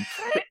cartoon.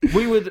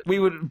 We would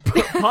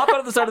pop out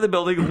of the side of the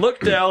building, look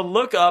down,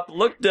 look up,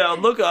 look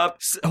down, look up,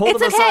 hold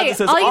It's up a sign okay. that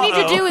says, All you need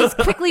to "Uh-oh." do is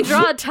quickly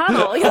draw a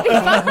tunnel. You'll be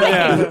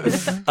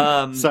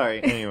fine.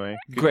 sorry, anyway.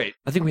 Great.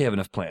 I think we have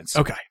enough plans.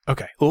 Okay.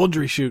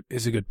 Laundry chute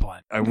is a good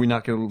plan. Are we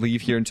not going to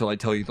leave here until I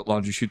tell you that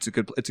laundry chute's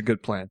it's a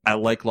good plan? I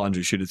like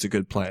laundry chute. It's a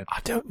good plan. I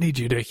don't need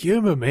you to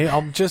humor me.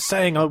 I'm just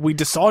saying we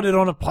decided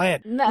on a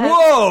plan. No.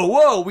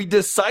 Whoa! We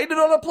decided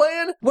on a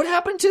plan. What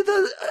happened to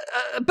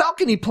the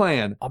balcony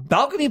plan? A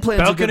balcony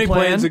plan's Balcony a good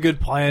plan. plan's a good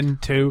plan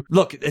too.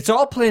 Look, it's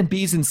all plan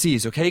B's and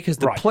C's, okay? Because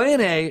the Right.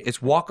 plan A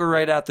is walk her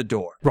right out the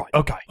door. Right.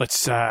 Okay.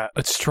 Let's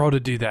try to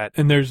do that.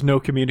 And there's no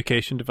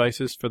communication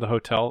devices for the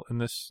hotel in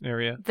this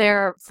area.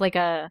 There's like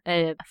a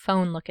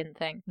phone looking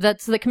thing.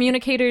 That's the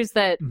communicators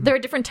that there are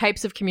different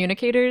types of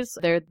communicators.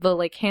 They're the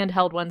like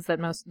handheld ones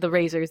the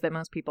razors that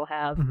most people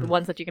have, the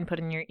ones that you can put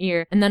in your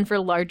ear. And then for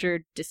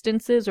larger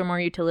distances or more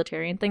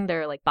utilitarian thing,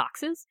 there are like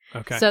boxes.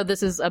 Okay. So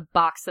this is a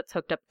box that's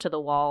hooked up to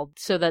the wall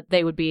so that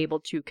they would be able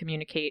to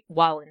communicate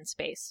while in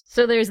space.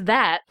 So there's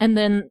that. And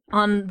then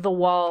on the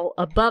wall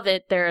above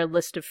it, there are a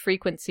list of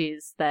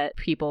frequencies that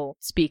people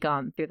speak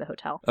on through the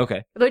hotel,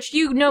 Okay. which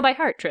you know by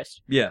heart,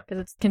 Trist, Yeah.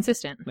 because it's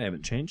consistent. They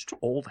haven't changed.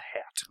 Old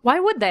hat. Why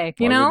would they?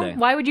 You Why know? would they?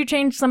 Why would you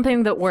change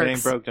something that If it works?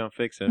 ain't broke, don't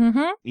fix it.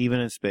 Mm-hmm. Even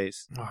in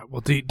space. All right.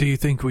 Well, do you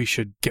think we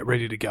should get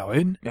ready to go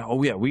in?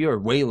 Oh yeah, we are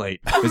way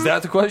late. Is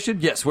that the question?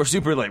 Yes, we're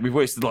super late. We've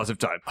wasted lots of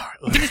time. All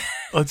right.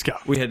 Let's go.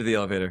 We head to the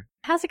elevator.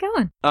 How's it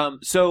going?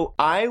 So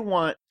I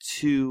want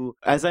to,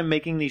 as I'm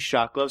making these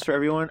shock gloves for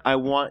everyone, I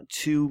want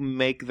to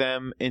make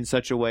them in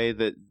such a way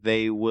that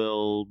they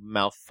will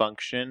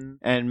malfunction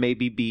and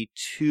maybe be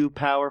too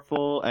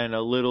powerful and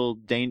a little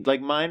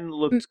like mine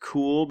looked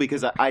cool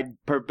because I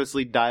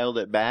purposely dialed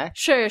it back.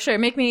 Sure.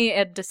 Make me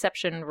a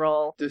deception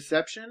roll.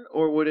 Deception,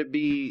 or would it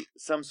be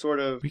some sort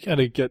of? We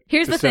gotta get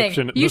Here's the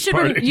deception thing. at You this should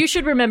party. you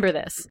should remember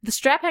this. The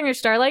Straphanger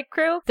Starlight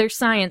crew, they're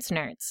science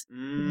nerds.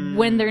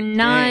 When they're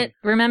not, dang.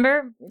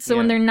 remember? So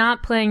when Yeah. they're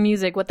not playing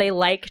music, what they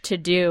like to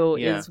do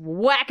Yeah. is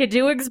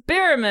wackadoo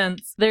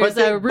experiments. There's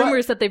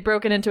rumors that they've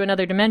broken into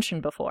another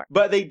dimension before.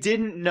 But they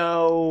didn't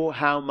know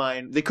how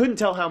mine. They couldn't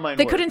tell how mine.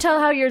 They worked. couldn't tell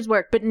how yours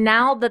worked, but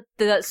now that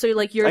so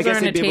like yours I are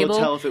guess on a they'd be able table,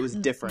 to tell if it was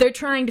different. they're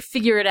trying to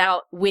figure it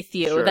out with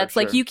you. Sure, That's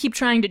like sure. you keep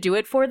trying to do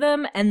it for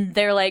them, and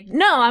they're like,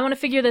 "No, I want to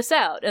figure this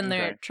out," and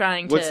they're Okay.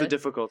 trying to. What's the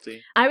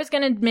difficulty? I was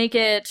gonna make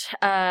it.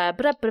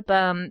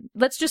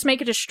 Let's just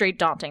make it just straight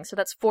daunting. So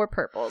that's 4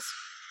 purples.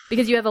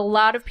 Because you have a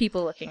lot of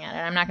people looking at it.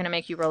 I'm not going to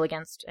make you roll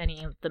against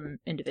any of them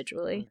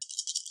individually.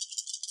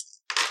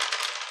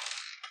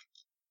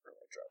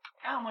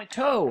 Ow, my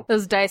toe.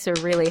 Those dice are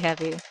really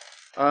heavy.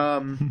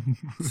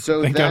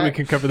 So Thank God we that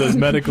can cover those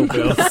medical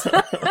bills.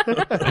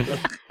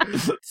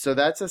 so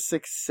that's a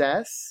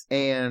success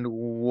and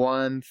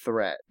 1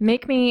 threat.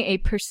 Make me a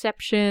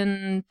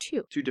perception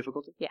 2. 2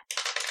 difficulty. Yeah.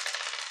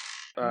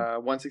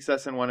 1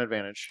 success and 1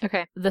 advantage.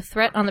 Okay. The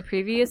threat on the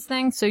previous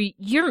thing. So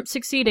you're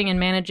succeeding in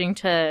managing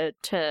to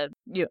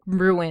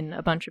ruin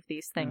a bunch of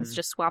these things.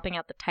 Just swapping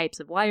out the types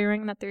of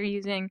wiring that they're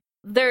using.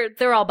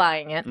 They're all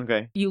buying it.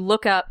 Okay. You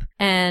look up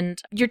and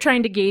you're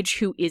trying to gauge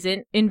who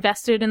isn't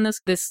invested in this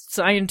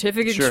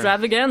scientific Sure.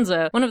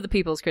 extravaganza. One of the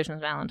people is Christmas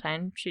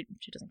Valentine. She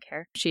doesn't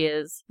care. She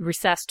is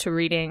recessed to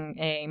reading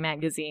a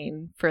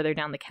magazine further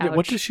down the couch. Yeah,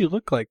 what does she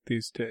look like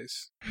these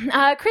days?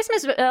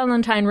 Christmas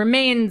Valentine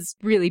remains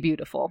really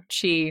beautiful.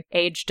 She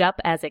aged up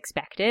as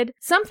expected.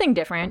 Something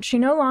different. She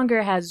no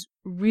longer has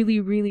really,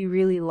 really,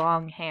 really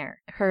long hair.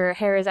 Her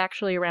hair is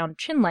actually around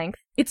chin length.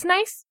 It's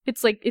nice.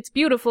 It's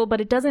beautiful,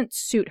 but it doesn't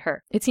suit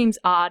her. It seems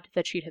odd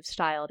that she'd have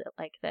styled it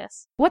like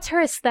this. What's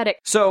her aesthetic?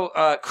 So,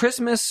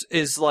 Christmas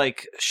is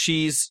like,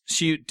 she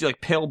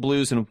like pale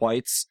blues and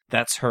whites.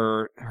 That's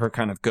her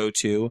kind of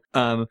go-to.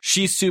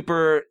 She's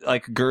super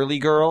like girly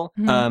girl.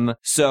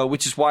 So,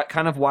 which is why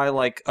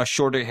like a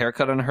shorter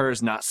haircut on her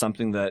is not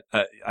something that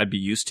I'd be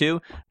used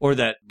to, or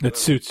that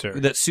suits her.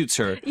 That suits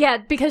her. Yeah,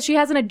 because she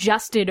hasn't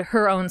adjusted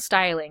her own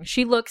styling.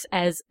 She looks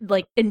as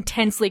like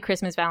intensely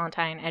Christmas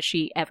Valentine as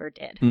she ever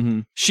did. Mm-hmm.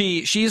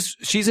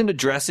 She's into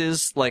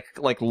dresses, like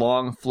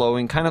long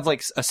flowing, kind of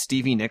like a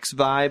Stevie Nicks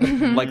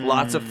vibe, like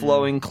lots of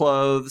flowing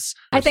clothes.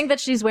 I think that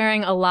she's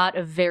wearing a lot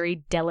of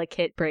very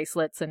delicate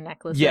bracelets and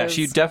necklaces. Yeah,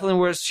 she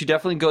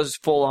definitely goes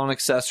full on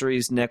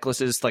accessories,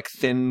 necklaces, like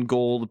thin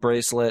gold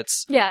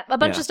bracelets. Yeah, a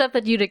bunch of stuff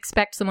that you'd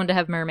expect someone to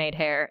have mermaid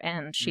hair,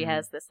 and she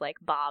has this like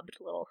bobbed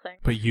little thing.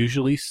 But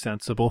usually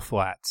sensible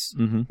flats.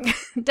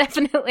 Mm-hmm.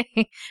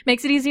 Definitely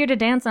makes it easier to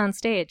dance on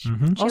stage. She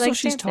Also, likes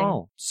she's dancing.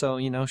 tall, so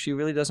she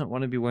really doesn't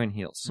want to be wearing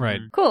heels. Right.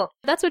 Cool.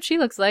 That's what she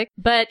looks like.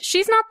 But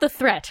she's not the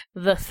threat.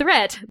 The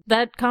threat,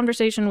 that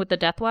conversation with the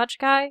Death Watch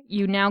guy,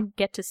 you now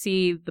get to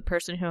see the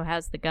person who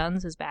has the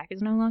guns, his back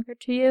is no longer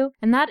to you.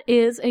 And that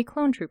is a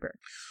clone trooper.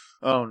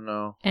 Oh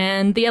no.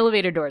 And the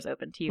elevator doors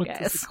open to you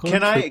guys.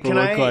 Can I Yeah.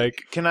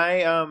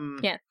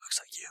 Looks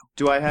like you.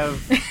 Do I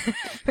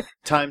have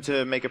time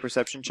to make a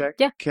perception check?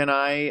 Yeah. Can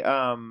I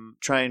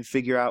try and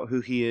figure out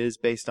who he is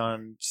based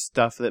on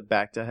stuff that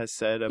Bacta has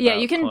said about Yeah,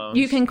 you can clones?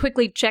 you can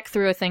quickly check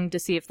through a thing to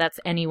see if that's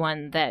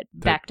anyone that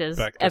Bacta's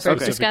ever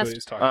specifically discussed.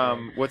 is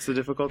talking about. What's the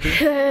difficulty?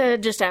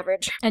 Just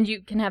average. And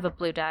you can have a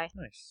blue die.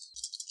 Nice.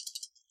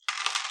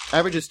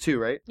 Average is 2,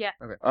 right? Yeah.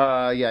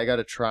 Okay. Yeah, I got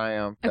a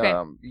triumph. Okay.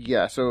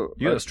 Yeah, so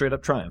You got a straight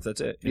up triumph.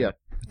 That's it. Yeah.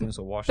 Everything else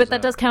will wash But that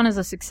out. does count as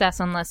a success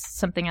unless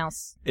something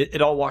else,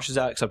 It all washes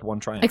out except one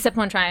triumph. except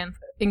one triumph,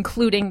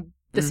 including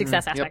the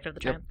success aspect of the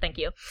Yep. triumph. Thank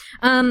you.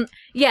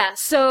 Yeah,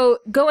 so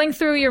going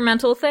through your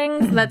mental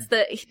things,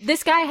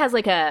 this guy has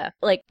like a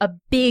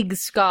big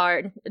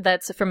scar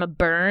that's from a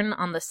burn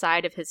on the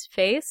side of his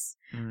face.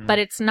 But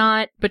it's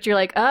not, but you're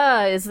like,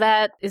 is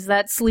that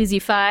sleazy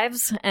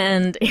fives?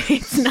 And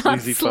it's not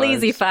Sleazy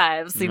sleazy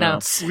fives, you know,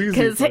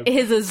 because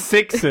his is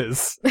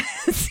Sixes.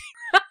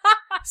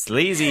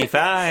 Sleazy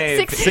 5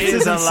 Sixes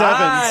is and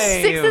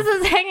alive. Sixes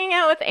is hanging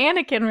out with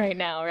Anakin right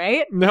now,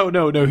 right?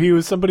 No. He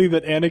was somebody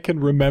that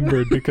Anakin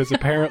remembered because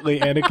apparently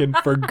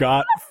Anakin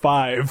forgot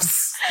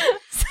fives,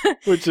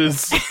 which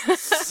is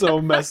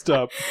so messed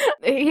up.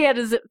 He had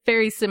a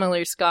very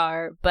similar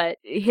scar, but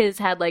his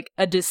had like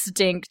a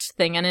distinct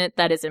thing in it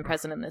that isn't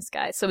present in this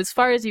guy. So as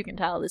far as you can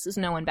tell, this is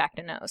no one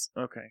Bacta knows.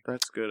 Okay,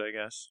 that's good, I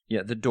guess.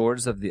 Yeah, the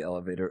doors of the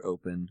elevator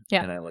open,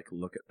 Yeah. and I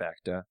look at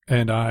Bacta.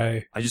 And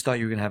I I just thought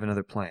you were going to have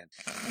another plan.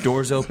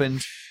 Doors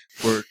opened.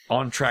 We're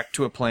on track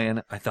to a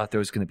plan. I thought there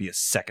was going to be a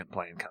second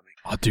plan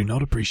coming. do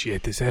not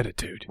appreciate this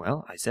attitude.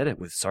 Well, I said it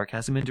with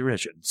sarcasm and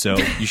derision, so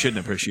you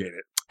shouldn't appreciate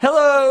it.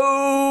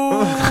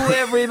 Hello,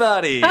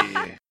 everybody.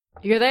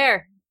 You're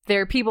there.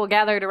 There are people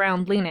gathered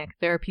around Lenik.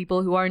 There are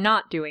people who are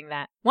not doing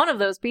that. One of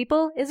those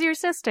people is your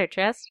sister,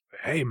 Trist.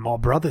 Hey, my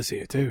brother's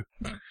here too.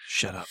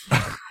 Shut up.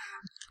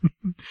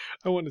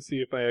 I want to see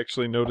if I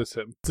actually notice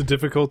him. It's a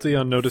difficulty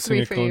on noticing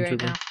 3 a for clone you right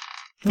trooper. now.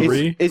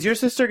 3? Is your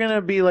sister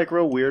gonna be like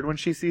real weird when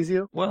she sees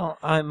you? Well,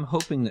 I'm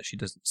hoping that she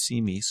doesn't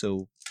see me,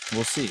 so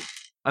we'll see.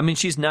 I mean,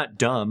 she's not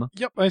dumb.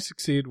 Yep, I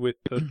succeed with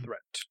the threat.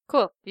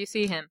 Cool. You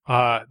see him.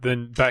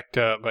 Then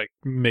Bacta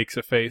makes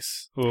a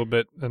face a little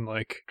bit and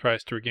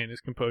tries to regain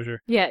his composure.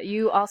 Yeah,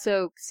 you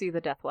also see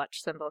the Death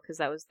Watch symbol because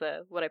that was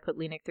what I put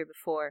Lenik through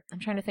before. I'm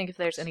trying to think if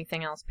there's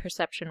anything else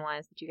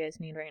perception-wise that you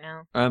guys need right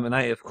now. And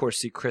I, of course,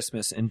 see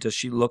Christmas. And does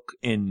she look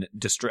in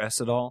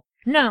distress at all?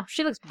 No,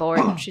 she looks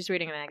bored. She's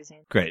reading a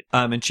magazine. Great.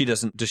 And she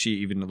doesn't. Does she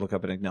even look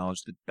up and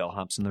acknowledge the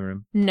bellhop's in the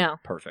room? No.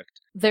 Perfect.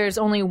 There's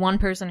only one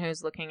person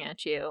who's looking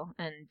at you,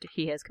 and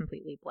he has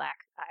completely black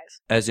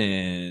eyes. As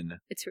in.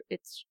 It's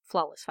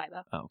Flawless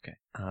 5-0. Oh, okay.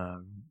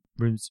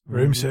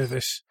 Room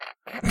service.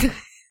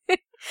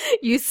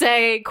 You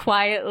say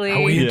quietly.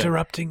 Are we Yeah.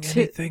 interrupting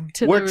anything?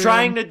 to We're the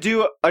trying room. to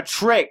do a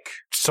trick.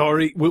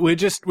 Sorry, we're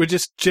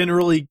just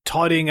generally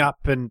tidying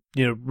up and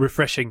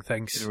refreshing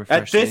things.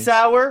 At this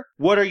hour,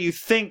 what are you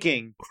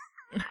thinking?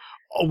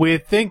 We're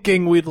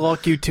thinking we'd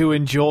like you to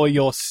enjoy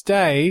your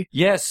stay.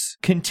 Yes,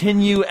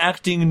 continue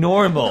acting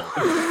normal.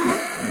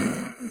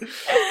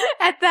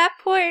 At that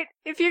point,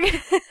 if you're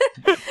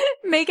gonna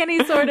make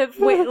any sort of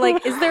way,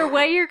 is there a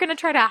way you're gonna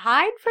try to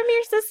hide from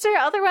your sister?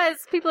 Otherwise,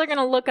 people are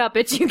gonna look up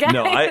at you guys.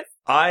 No,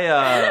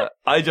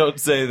 I don't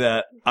say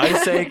that.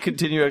 I say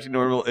continue acting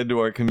normal into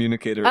our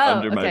communicator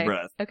under my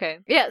breath. Okay.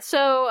 Yeah,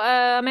 so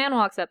a man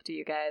walks up to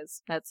you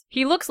guys.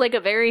 He looks like a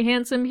very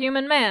handsome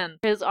human man.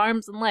 His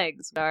arms and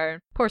legs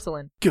are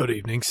porcelain. Good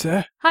evening,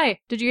 sir. Hi,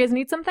 did you guys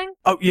need something?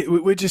 Oh, yeah,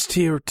 we're just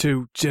here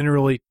to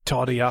generally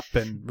tidy up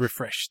and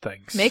refresh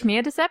things. Make me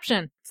a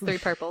deception. It's 3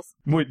 purples.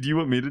 Wait, do you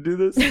want me to do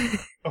this?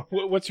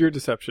 What's your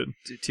deception?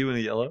 2 in a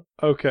yellow.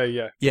 Okay,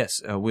 yeah.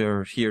 Yes,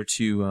 we're here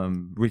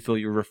to refill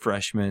your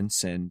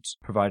refreshments and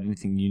provide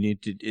anything you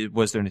need.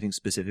 Was there anything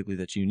specifically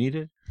that you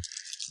needed?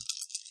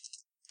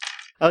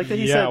 I like that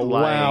he said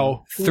lying.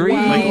 Wow.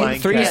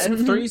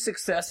 Three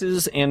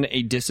successes and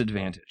a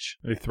disadvantage.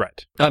 A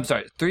threat. I'm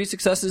sorry, 3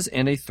 successes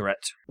and a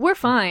threat. We're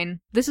fine.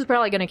 This is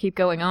probably going to keep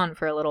going on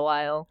for a little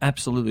while.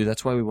 Absolutely.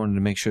 That's why we wanted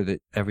to make sure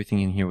that everything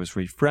in here was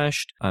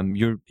refreshed.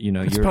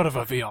 It's part of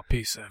a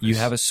VIP service. You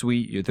have a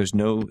suite. There's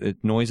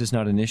noise is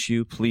not an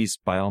issue. Please,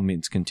 by all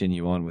means,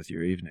 continue on with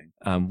your evening.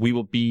 We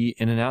will be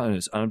in and out and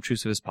as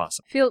unobtrusive as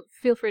possible.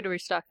 Feel free to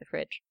restock the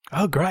fridge.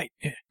 Oh, great.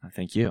 Yeah.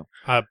 Thank you.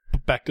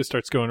 Bacta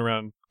starts going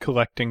around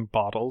collecting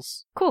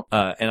bottles. Cool.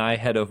 And I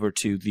head over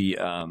to the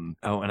and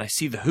I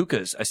see the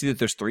hookahs. I see that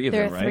there's 3 of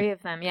them, right? There are 3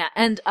 of them, yeah.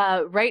 And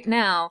right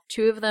now,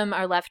 2 of them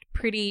are left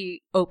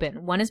pretty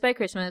open. One is by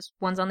Christmas,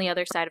 one's on the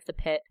other side of the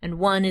pit, and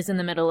one is in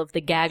the middle of the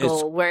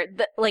gaggle where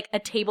a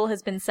table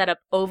has been set up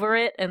over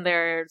it, and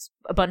there's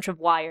a bunch of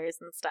wires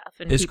and stuff.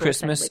 And is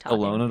Christmas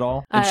alone at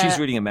all? And she's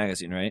reading a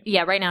magazine, right?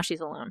 Yeah, right now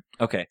she's alone.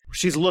 Okay.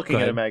 She's looking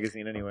at a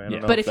magazine anyway. I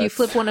don't know but if you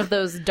flip one of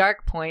those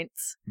dark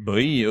points,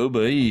 boy, oh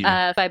boy.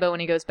 Fibo, when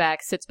he goes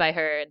back, sits by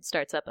her and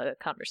starts up a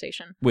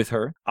conversation. With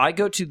her. I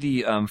go to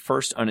the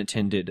first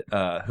unattended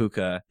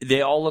hookah.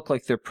 They all look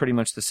like they're pretty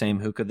much the same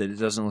hookah. That it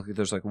doesn't look like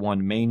there's like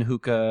one main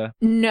hookah.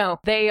 No,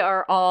 they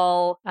are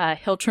all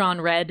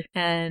Hiltron red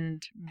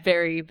and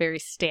very, very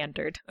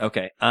standard.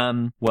 Okay.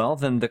 Well,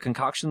 then the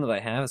concoction that I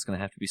have is going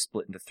to have to be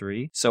split into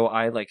 3. So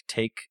I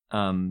take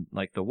the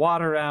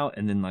water out,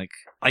 and then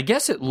I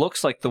guess it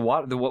looks like the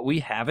water, what we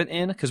have it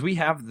in, because we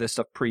have this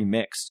stuff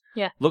pre-mixed.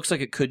 Yeah. Looks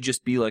like it could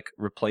just be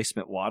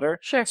replacement water.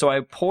 Sure. So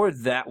I poured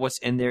what's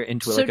in there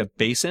into a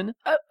basin.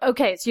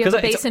 Okay, so you have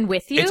a basin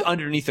with you? It's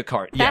underneath the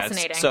cart.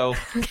 Fascinating. Yeah,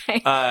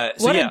 okay.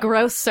 What a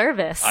gross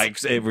service.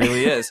 It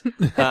really is.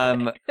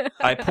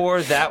 I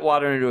pour that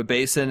water into a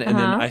basin, and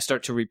then I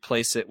start to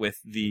replace it with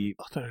the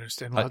I don't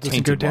understand why it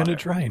doesn't go down a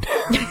drain.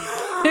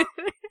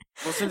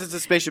 Well, since it's a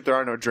spaceship, there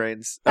are no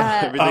drains.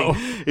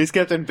 Everything is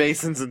kept in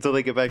basins until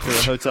they get back to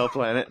the hotel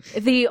planet.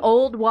 The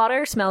old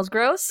water smells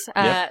gross.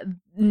 Yep.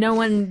 No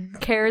one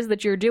cares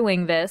that you're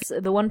doing this.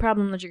 The one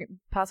problem that you're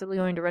possibly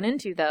going to run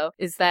into, though,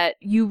 is that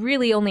you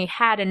really only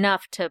had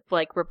enough to,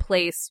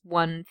 replace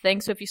one thing.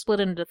 So if you split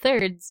it into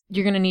thirds,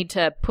 you're going to need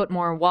to put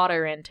more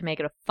water in to make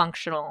it a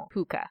functional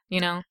hookah,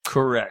 you know?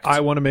 Correct. I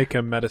want to make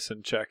a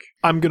medicine check.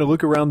 I'm going to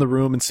look around the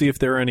room and see if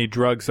there are any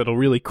drugs that'll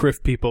really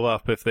criff people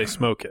up if they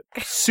smoke it.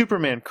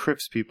 Superman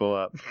crips people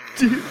up.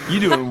 You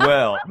doing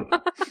well.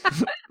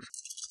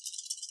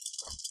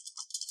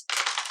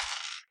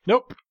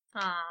 Nope.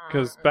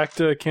 Because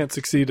Bacta can't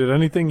succeed at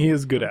anything he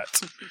is good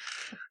at.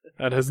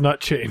 That has not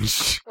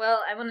changed.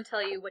 Well, I want to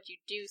tell you what you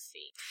do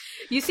see.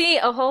 You see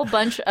a whole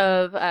bunch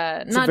of,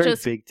 not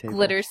just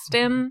glitter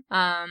stim,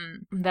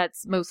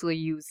 that's mostly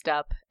used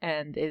up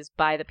and is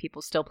by the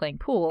people still playing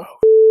pool.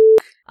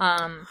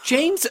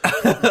 James,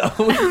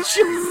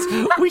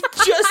 we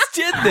just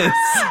did this.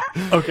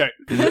 Okay.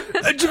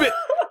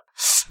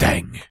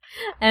 Stang.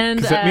 And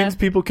because that means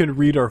people can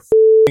read our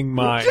f***ing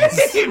minds.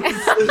 James.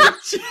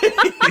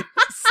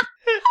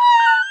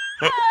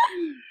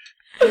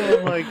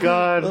 Oh my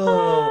god.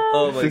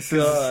 Oh my this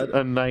god. Is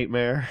a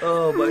nightmare.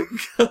 Oh my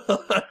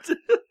god.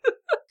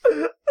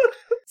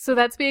 So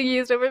that's being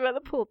used over by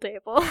the pool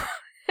table.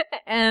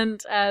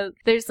 And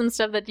there's some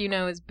stuff that you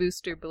know is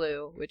Booster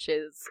Blue, which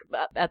is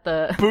at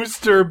the...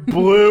 Booster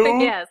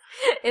Blue? Yes.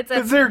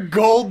 Is there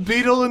Gold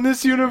Beetle in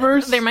this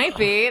universe? There might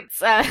be.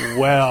 It's,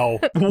 Wow.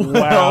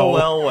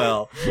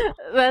 Well.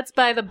 That's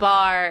by the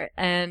bar,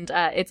 and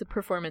it's a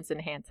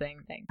performance-enhancing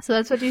thing. So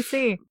that's what you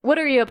see. What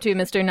are you up to,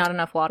 Mr. Not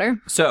Enough Water?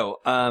 So,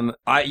 I'm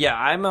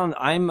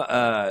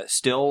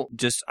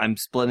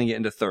splitting it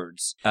into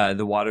thirds,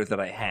 the water that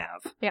I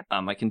have. Yeah.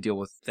 I can deal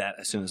with that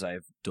as soon as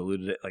I've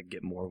diluted it,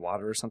 get more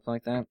water or something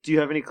like that. Do you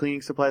have any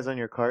cleaning supplies on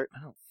your cart?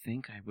 I don't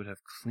think I would have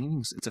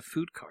cleaning. It's a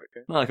food cart.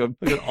 Not like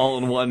an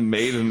all-in-one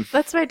made in...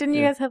 That's right. Didn't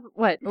you guys have...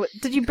 What?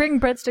 Did you bring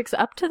breadsticks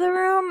up to the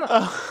room?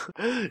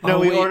 No,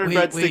 we ordered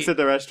breadsticks at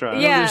the restaurant.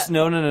 Yeah.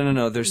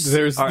 No.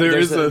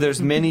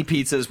 There's many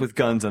pizzas with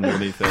guns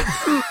underneath it.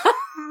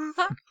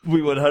 We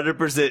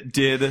 100%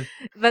 did.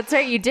 That's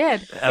right, you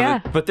did. Yeah.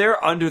 But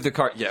they're under the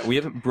cart. Yeah, we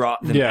haven't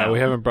brought them out. Yeah, we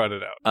haven't brought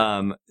it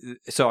out.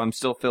 So I'm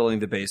still filling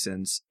the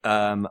basins.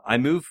 I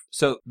move.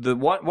 So the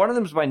one of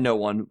them is by no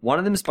one. One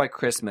of them is by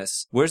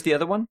Christmas. Where's the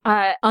other one?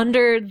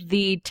 Under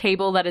the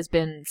table that has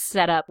been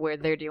set up where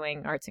they're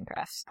doing arts and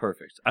crafts.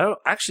 Perfect. I don't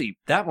actually.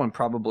 That one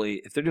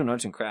probably, if they're doing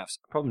arts and crafts,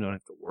 I probably don't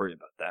have to worry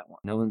about that one.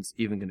 No one's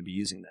even going to be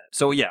using that.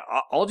 So yeah,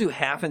 I'll do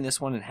half in this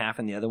one and half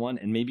in the other one,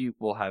 and maybe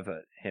we'll have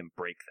him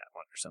break that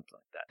one or something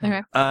like that.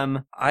 Okay.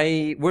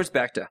 Where's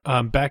Bacta?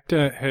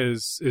 Bacta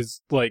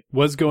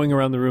was going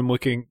around the room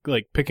looking,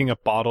 picking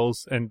up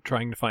bottles and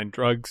trying to find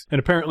drugs. And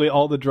apparently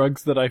all the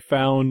drugs that I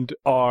found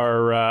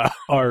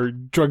are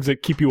drugs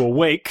that keep you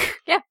awake.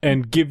 Yeah.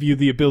 And give you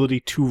the ability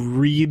to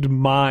read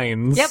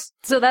minds. Yep.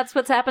 So that's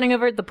what's happening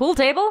over at the pool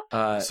table.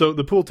 So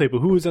the pool table.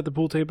 Who is at the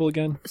pool table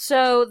again?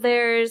 So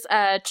there's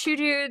two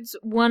dudes,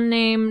 one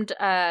named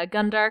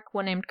Gundark,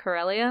 one named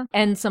Corellia,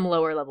 and some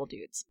lower level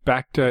dudes.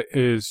 Bacta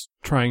is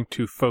trying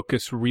to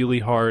focus really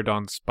hard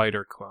on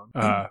Spider Clone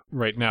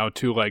right now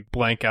to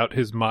blank out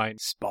his mind.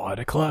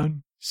 Spider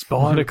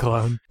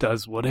Clone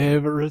does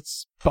whatever a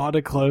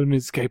Spider Clone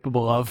is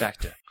capable of.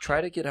 Bacta,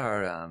 try to get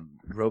our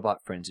robot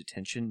friend's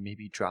attention.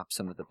 Maybe drop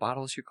some of the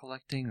bottles you're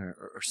collecting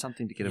or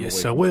something to get him away Yes,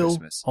 I from will.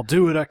 Christmas. I'll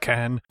do what I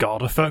can.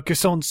 Gotta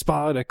focus on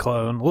Spider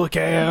Clone. Look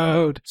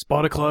out!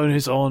 Spider Clone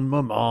is on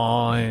my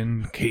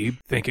mind.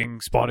 Keep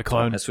thinking Spider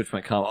Clone. I switched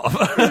my comm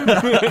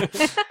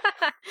off.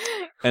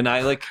 And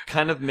I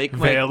kind of make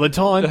my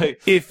Valentine,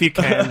 if you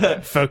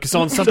can, focus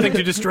on something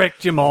to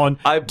distract your mind.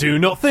 Do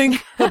not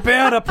think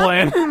about a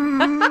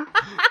plan.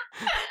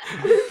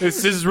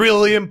 This is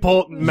really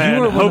important,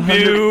 man. Hope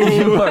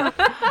you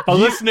are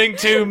listening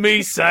to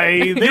me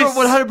say this. You're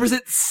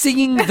 100%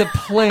 singing the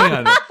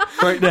plan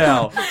right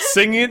now.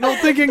 Singing it, not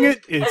thinking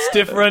it. It's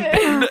different.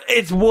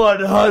 It's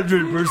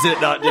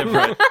 100% not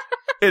different.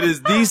 It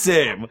is the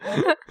same.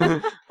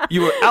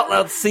 You were out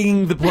loud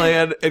singing the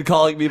plan and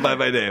calling me by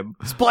my name.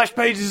 Splash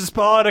Pages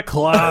Spider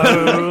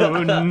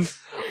Clone.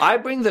 I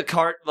bring the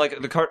cart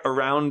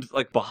around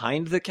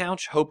behind the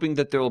couch, hoping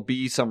that there will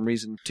be some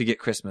reason to get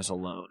Christmas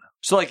alone.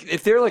 So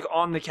if they're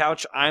on the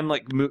couch, I'm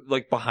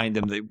behind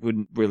them. They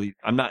wouldn't really.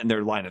 I'm not in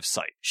their line of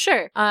sight.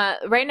 Sure.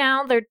 Right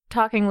now they're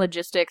talking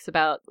logistics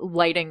about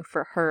lighting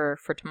for her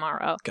for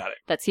tomorrow. Got it.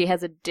 That he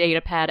has a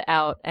data pad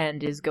out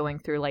and is going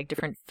through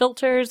different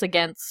filters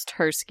against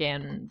her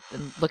skin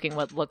and looking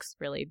what looks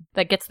really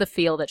that gets the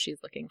feel that she's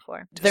looking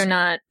for. They're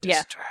not.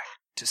 Yeah.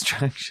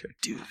 Distraction.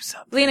 Do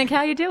something. Lenik,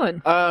 how you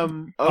doing?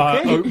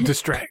 Okay.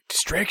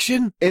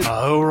 Distraction?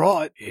 All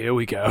right. Here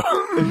we go.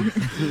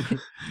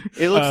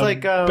 It looks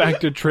like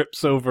Bacta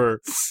trips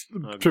over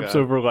God.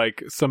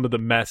 some of the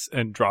mess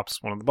and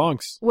drops one of the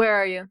bongs. Where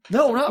are you?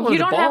 No, not one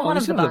You of the don't have one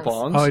of bongs. the Not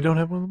bongs. Oh, I don't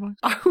have one of the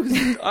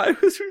bongs? I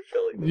was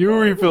refilling. You were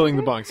refilling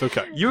the bongs.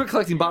 Okay. You were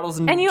collecting bottles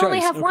and And you only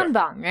drugs. have one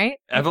bong, right?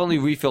 I've only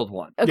refilled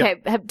one. Okay.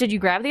 Did you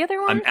grab the other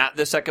one? I'm at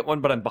the second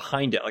one, but I'm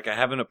behind it. I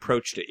haven't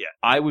approached it yet.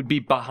 I would be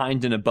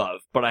behind and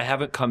above, but I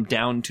haven't come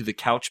down to the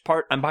couch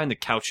part. I'm behind the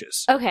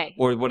couches. Okay.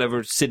 Or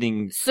whatever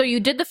sitting. So you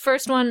did the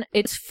first one,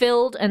 it's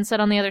filled and set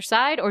on the other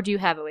side, or do you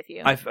have it with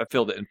you? I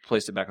filled it and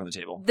placed it back on the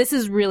table. This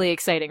is really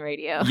exciting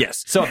radio.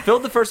 Yes. So I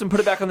filled the first and put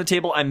it back on the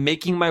table. I'm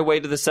making my way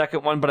to the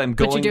second one, but I'm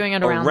But you're going doing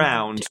it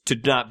around to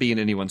not be in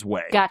anyone's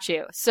way. Got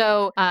you.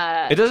 So,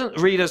 It doesn't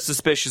read as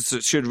suspicious.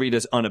 It should read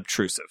as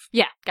unobtrusive.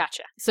 yeah,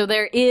 gotcha. So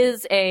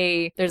there's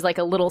a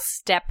little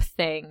step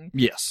thing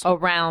Yes.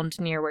 around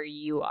near where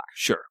you are.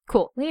 Sure.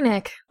 Cool.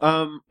 Lenik.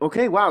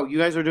 Okay, wow, you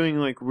guys are doing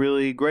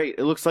really great.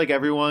 It looks like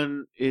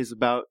everyone is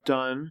about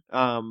done.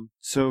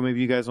 So maybe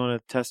you guys want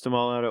to test them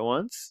all out at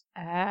once?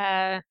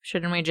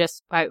 Shouldn't we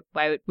just,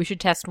 we should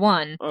test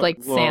one, Well,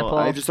 sample.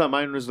 I just thought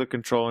mine was the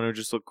control and it would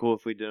just look cool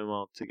if we did them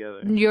all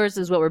together. Yours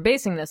is what we're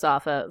basing this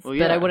off of, Well,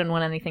 but I yeah. wouldn't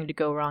want anything to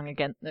go wrong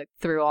again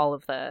through all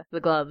of the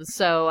gloves.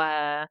 So,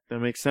 That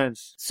makes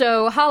sense.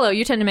 So, Hollow,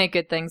 you tend to make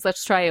good things.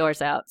 Let's try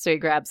yours out. So he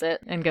grabs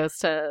it and goes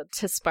to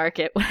spark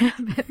it. What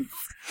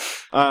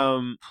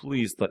happens?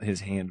 Please let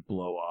his hand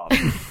blow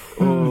off.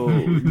 Oh,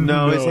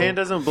 no, his hand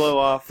doesn't blow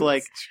off.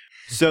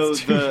 So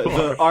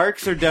the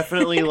arcs are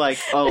definitely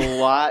a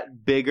lot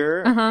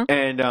bigger, Uh-huh.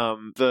 and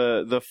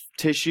the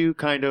tissue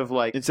kind of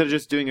instead of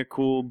just doing a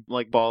cool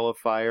ball of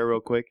fire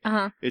real quick,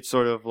 Uh-huh. it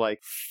sort of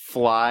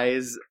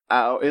flies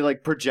out.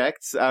 It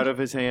projects out of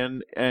his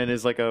hand and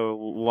is like a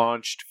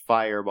launched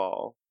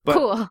fireball. But,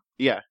 Cool.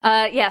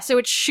 Yeah. So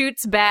it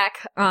shoots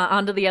back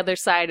onto the other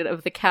side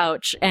of the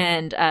couch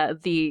and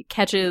the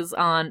catches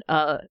on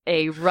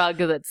a rug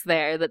that's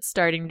there that's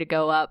starting to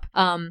go up.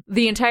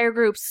 The entire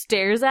group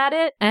stares at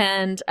it,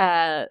 and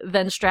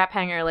then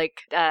Straphanger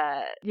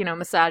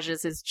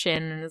massages his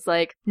chin and is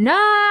like, "Nah,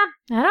 I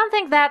don't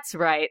think that's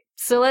right.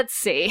 So let's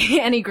see."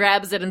 And he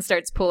grabs it and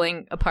starts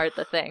pulling apart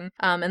the thing.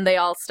 And they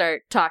all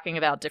start talking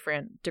about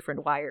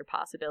different wire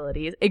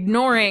possibilities,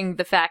 ignoring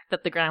the fact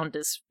that the ground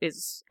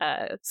is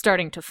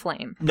starting to flame.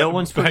 No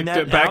one's putting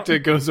that out.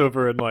 Bacta goes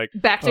over and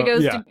Bacta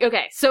goes yeah.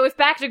 okay, so if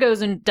Bacta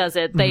goes and does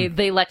it,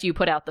 they let you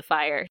put out the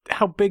fire.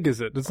 How big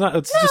is it? It's not.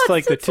 It's No, just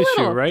like the it's tissue,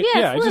 little. right?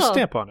 Yeah, I it's just little.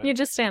 stamp on it. You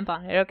just stamp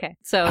on it. Okay.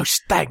 So Oh,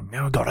 stang!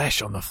 Now I got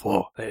ash on the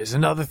floor. There's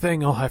another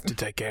thing I'll have to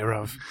take care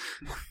of.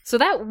 so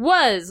that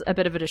was a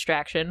bit of a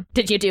distraction.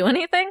 Did you do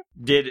anything?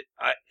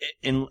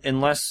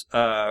 Unless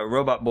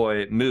Robot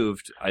Boy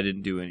moved, I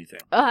didn't do anything.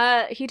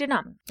 He did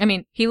not. I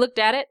mean, he looked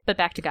at it, but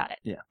Bacta got it.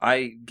 Yeah.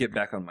 I get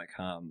back on my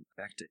comm.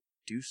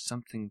 do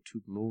something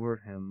to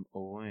lure him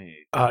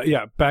away.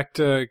 Yeah,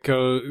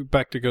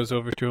 Bacta goes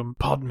over to him.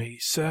 Pardon me,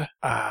 sir.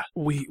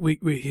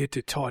 We're here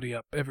to tidy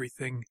up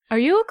everything. Are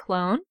you a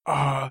clone?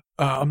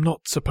 I'm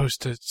not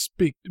supposed to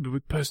speak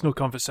with personal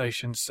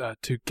conversations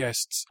to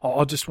guests.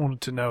 I just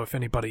wanted to know if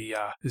anybody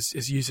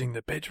is using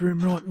the bedroom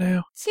right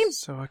now. Seems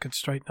so I can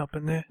straighten up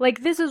in there.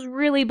 like this is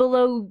really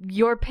below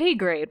your pay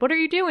grade. What are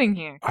you doing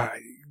here? I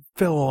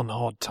fell on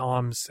hard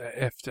times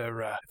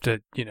after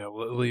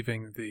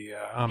leaving the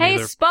army.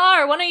 Hey,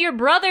 Spar, one of your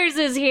brothers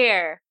is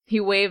here. He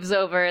waves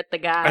over at the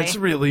guy. That's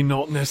really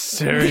not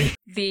necessary.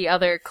 The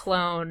other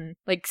clone,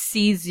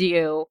 sees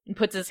you and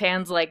puts his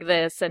hands like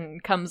this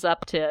and comes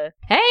up to,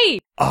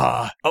 hey!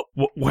 Wow,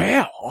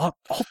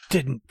 I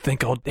didn't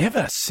think I'd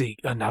ever see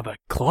another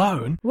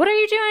clone. What are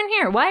you doing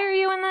here? Why are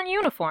you in that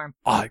uniform?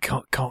 I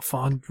can't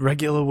find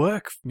regular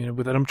work,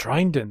 that I'm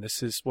trained in.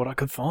 This is what I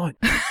could find.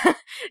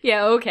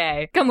 Yeah,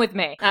 okay. Come with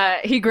me.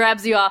 He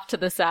grabs you off to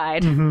the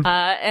side,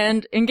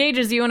 and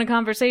engages you in a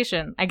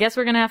conversation. I guess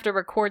we're gonna have to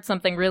record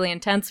something really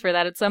intense for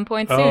that at some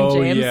point soon,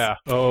 James. Yeah.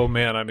 Oh,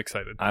 man, I'm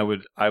excited. I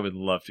would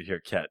love to hear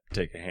Cat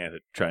take a hand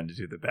at trying to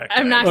do the back.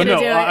 I'm not gonna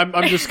do it.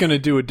 I'm just gonna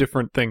do a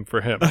different thing for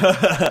him.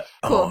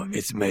 Cool.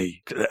 It's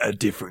me, a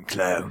different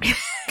clown.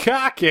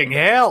 Cocking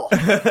hell!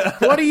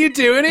 What are you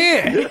doing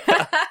here?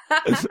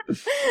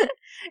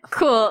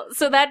 Cool.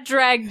 So that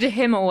dragged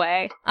him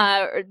away.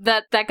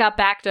 That got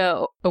backed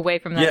away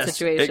from that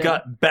situation. It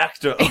got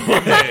backed away.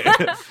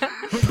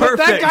 Perfect.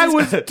 That guy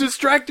was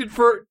distracted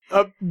for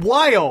a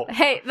while.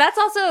 Hey, that's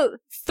also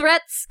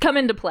threats come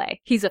into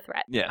play. He's a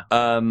threat. Yeah.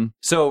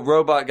 So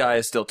robot guy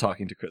is still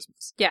talking to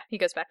Christmas. Yeah, he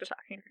goes back to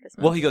talking to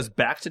Christmas. Well, he goes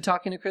back to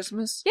talking to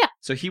Christmas? Yeah.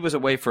 So he was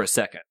away for a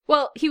second.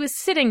 Well, he was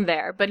sitting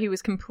there, but he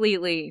was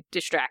completely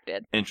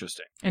distracted.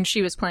 Interesting. And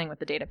she was playing with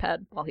the data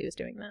pad while he was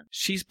doing that.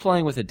 She's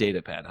playing with a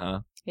data pad,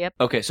 huh? Yep.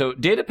 Okay, so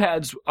data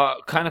pads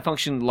kind of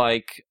function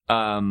like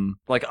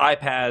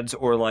iPads,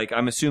 or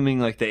I'm assuming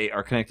they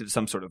are connected to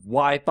some sort of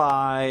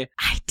Wi-Fi.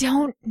 I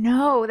don't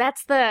know.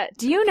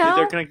 Do you know?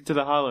 They're connected to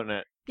the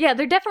HoloNet. Yeah,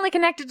 they're definitely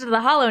connected to the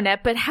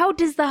HoloNet, but how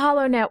does the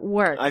HoloNet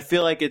work? I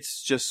feel like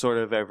it's just sort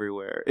of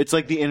everywhere. It's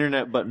like the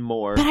internet, but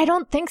more. But I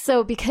don't think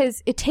so,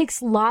 because it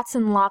takes lots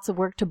and lots of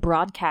work to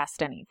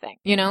broadcast anything,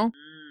 you know?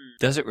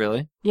 Does it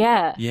really?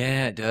 Yeah.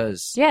 Yeah, it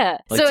does. Yeah.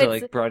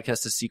 To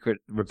broadcast a secret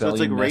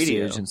rebellion message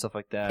radio and stuff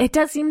like that. It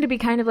does seem to be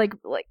kind of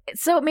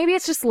so maybe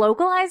it's just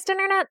localized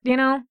internet, you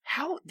know?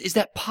 How is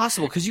that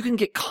possible? Because you can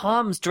get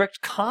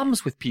direct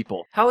comms with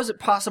people. How is it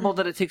possible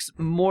that it takes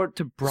more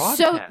to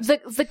broadcast? So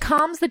the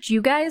comms that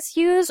you guys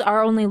use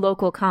are only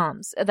local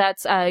comms.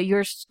 That's,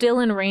 you're still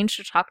in range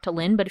to talk to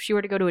Lynn, but if she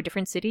were to go to a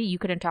different city, you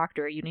couldn't talk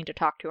to her. You need to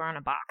talk to her on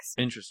a box.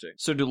 Interesting.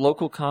 So do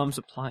local comms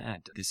apply?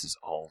 This is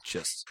all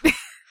just...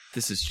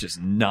 This is just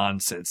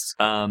nonsense.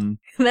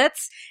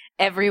 That's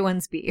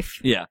everyone's beef.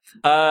 Yeah.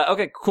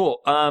 Okay, cool.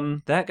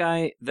 That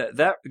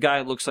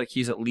guy looks like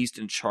he's at least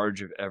in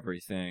charge of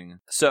everything.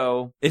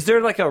 So, is there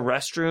a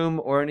restroom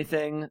or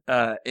anything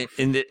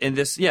in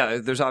this? Yeah,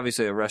 there's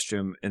obviously a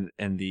restroom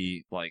in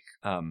the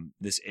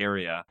this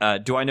area.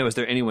 Do I know? Is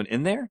there anyone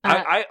in there?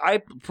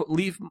 I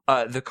leave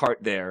the cart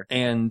there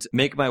and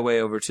make my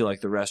way over to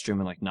the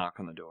restroom and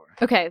knock on the door.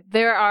 Okay,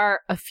 there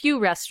are a few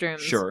restrooms.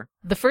 Sure.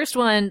 The first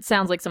one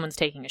sounds like someone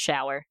taking a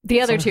shower. The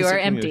other two are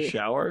empty. A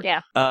shower?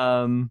 Yeah.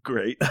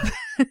 Great.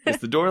 Is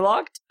the door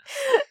locked?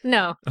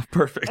 No.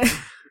 Perfect.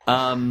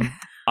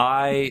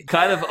 I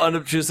kind of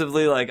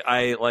unobtrusively,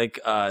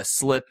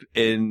 slip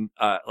in,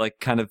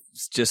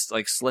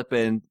 slip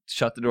in,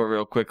 shut the door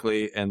real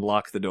quickly, and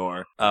lock the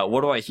door. What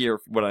do I hear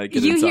when I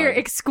get inside? You hear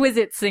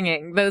exquisite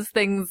singing. Those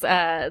things,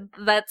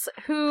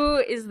 who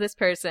is this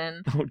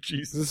person? Oh,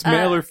 Jesus. Is this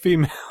male or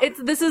female?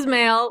 This is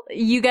male.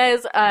 You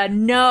guys,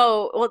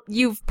 know, well,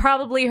 you've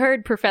probably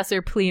heard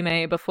Professor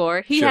Plime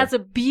before. He has a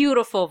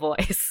beautiful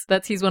voice.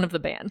 He's one of the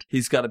band.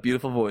 He's got a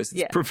beautiful voice.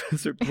 It's Yeah.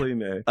 Professor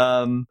Plime.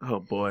 Oh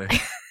boy.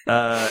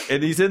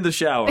 And he's in the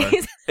shower.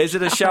 Is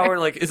it a shower,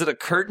 is it a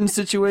curtain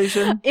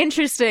situation?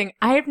 Interesting.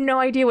 I have no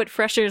idea what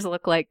freshers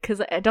look like,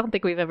 because I don't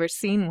think we've ever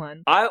seen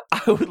one. I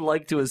would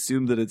like to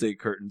assume that it's a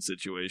curtain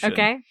situation.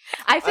 Okay.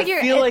 I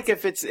feel like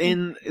if it's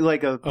in a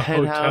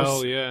penthouse,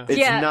 hotel, yeah. it's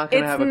not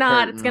going to have a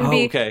curtain. It's going to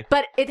be. Okay.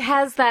 But it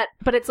has that.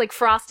 But it's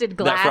frosted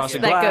glass that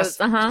frosted glass.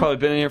 goes. He's probably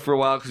been in here for a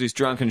while because he's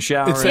drunk and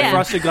showering. It's that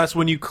frosted glass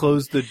when you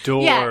close the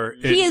door.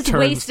 Yeah, he is turns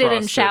wasted frosted.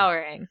 and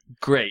showering.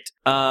 Great.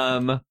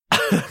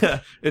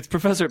 It's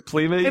Professor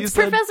Plime. It's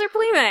Professor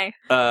Plime.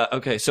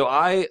 Okay, so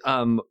I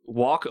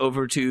walk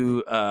over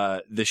to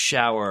the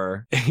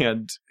shower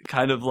and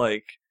kind of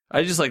I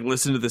just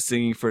listen to the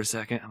singing for a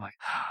second. I'm like,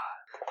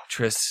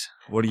 Tris,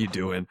 what are you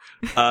doing?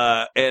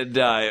 And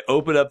I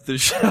open up the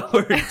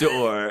shower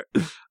door.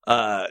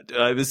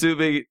 I'm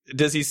assuming,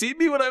 does he see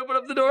me when I open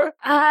up the door?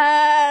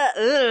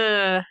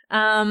 I'd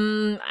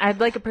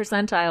like a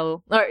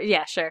percentile. Or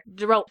yeah, sure.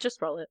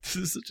 Just roll it. This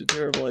is such a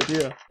terrible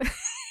idea.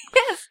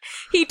 Yes.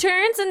 He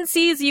turns and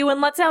sees you and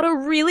lets out a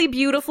really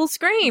beautiful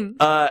scream.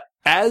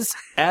 As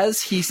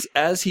he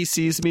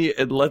sees me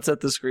and lets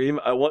out the scream,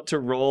 I want to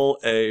roll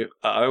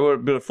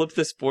I'm going to flip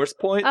this force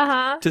point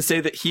to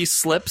say that he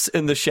slips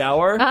in the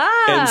shower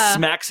and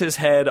smacks his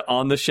head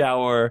on the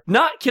shower,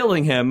 not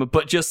killing him,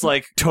 but just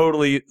like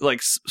totally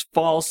like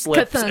fall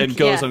slips and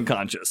goes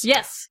unconscious.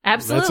 Yes,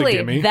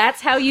 absolutely.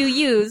 That's how you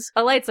use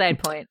a light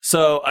side point.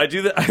 So I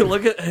do that. I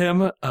look at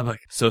him. I'm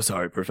like, so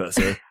sorry,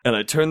 Professor. And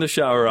I turn the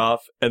shower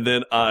off, and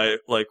then I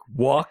like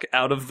walk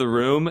out of the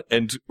room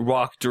and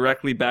walk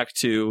directly back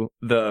to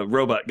the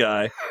robot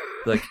guy.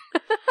 Like,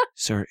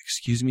 sir,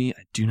 excuse me,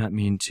 I do not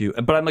mean to.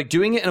 But I'm like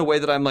doing it in a way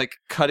that I'm like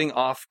cutting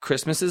off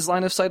Christmas's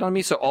line of sight on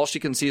me, so all she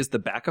can see is the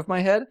back of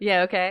my head.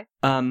 Yeah, okay.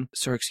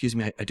 Sir, excuse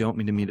me, I don't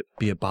mean to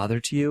be a bother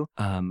to you.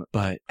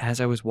 But as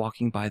I was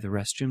walking by the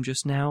restroom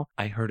just now,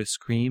 I heard a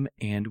scream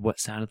and what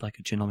sounded like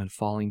a gentleman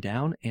falling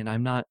down, and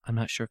I'm not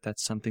sure if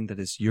that's something that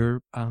is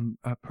your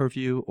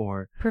purview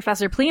or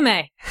Professor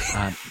Plime.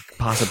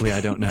 Possibly, I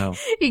don't know.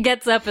 He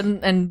gets up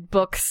and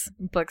books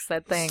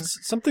that thing.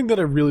 Something that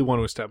I really want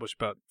to establish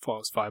about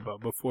Flawless Fibo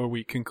before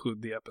we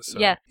conclude the episode.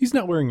 Yeah. He's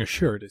not wearing a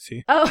shirt, is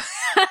he? Oh,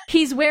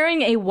 he's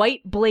wearing a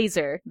white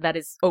blazer that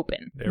is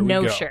open. There we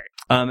no go. shirt.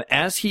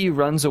 As he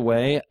runs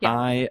away, Yeah.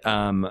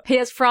 I He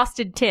has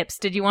frosted tips.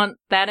 Did you want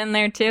that in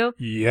there too?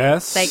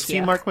 Yes. Thank See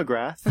you. Mark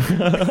McGrath?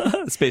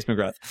 Space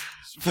McGrath.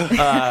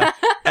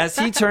 As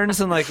he turns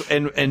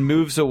and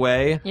moves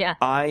away, Yeah.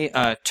 I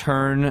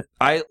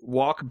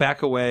walk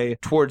back away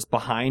towards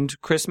behind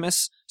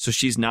Christmas, so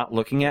she's not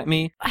looking at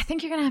me. I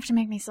think you're going to have to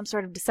make me some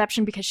sort of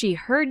deception because she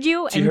heard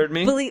you. She heard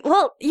me?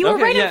 Well, you were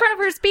Okay, right yeah. in front of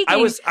her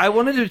speaking. I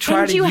wanted to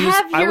try and to you use.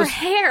 have your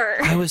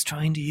hair. I was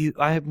trying to use.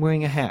 I'm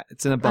wearing a hat.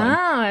 It's in a bun.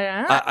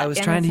 I was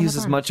trying to use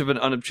as much of an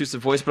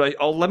unobtrusive voice, but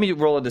let me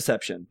roll a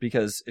deception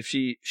because if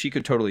she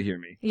could totally hear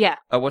me. Yeah.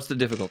 What's the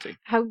difficulty?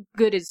 How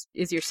good is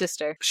your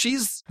sister?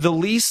 She's the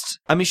least.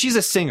 I mean, she's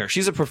a singer.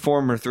 She's a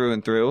performer through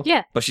and through.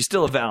 Yeah. But she's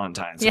still a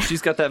Valentine. So Yeah.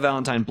 she's got that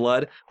Valentine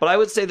blood. But I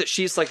would say that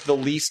she's like the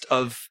least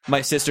of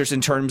my sisters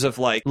in terms of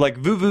like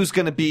Vuvu's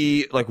gonna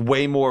be like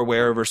way more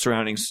aware of her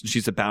surroundings.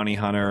 She's a bounty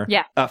hunter.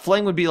 Yeah.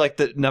 Flang would be like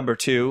the number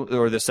 2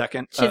 or the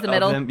second. She's the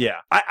middle. Of them. Yeah.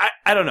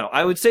 I don't know.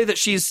 I would say that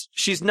she's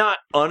not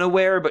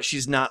unaware, but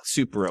she's not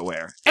super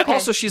aware. And Okay.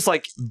 also she's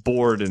like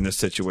bored in this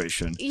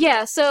situation.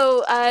 Yeah,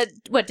 so,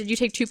 what, did you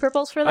take 2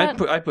 purples for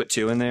that? I put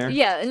 2 in there.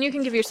 Yeah, and you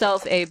can give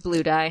yourself a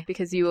blue die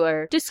because you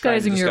are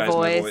disguising Trying to your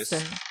disguise my voice.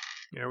 voice. And...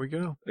 There we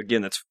go.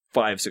 Again, that's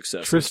 5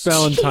 successes. Tris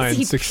Valentine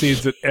Jeez.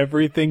 succeeds at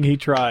everything he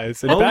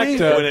tries. And Only back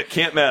to when it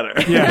can't matter.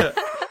 Yeah.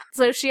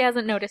 So she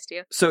hasn't noticed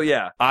you. So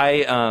yeah,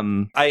 I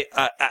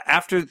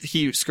after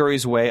he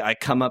scurries away, I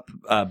come up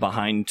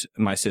behind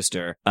my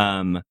sister,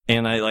 and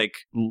I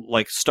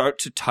like start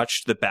to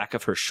touch the back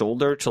of her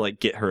shoulder to like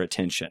get her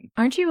attention.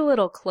 Aren't you a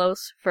little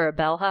close for a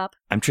bellhop?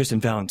 I'm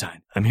Tristan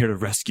Valentine. I'm here to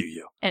rescue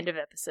you. End of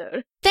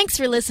episode. Thanks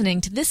for listening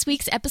to this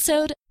week's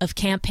episode of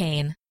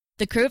Campaign.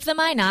 The crew of the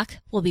Minoc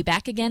will be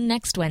back again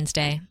next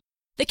Wednesday.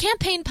 The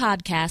Campaign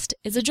podcast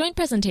is a joint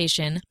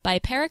presentation by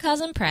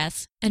Paracosm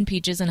Press and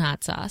Peaches and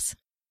Hot Sauce.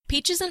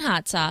 Peaches and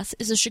Hot Sauce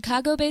is a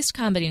Chicago-based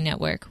comedy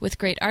network with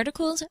great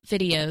articles,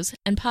 videos,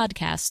 and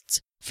podcasts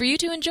for you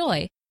to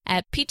enjoy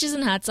at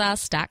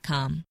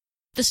peachesandhotsauce.com.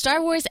 The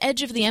Star Wars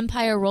Edge of the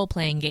Empire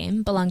role-playing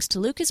game belongs to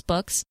Lucas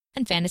Books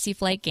and Fantasy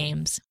Flight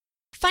Games.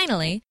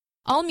 Finally,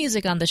 all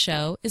music on the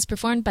show is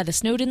performed by the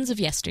Snowdens of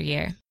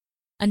yesteryear.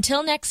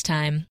 Until next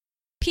time,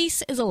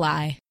 peace is a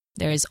lie.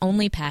 There is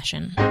only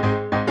passion.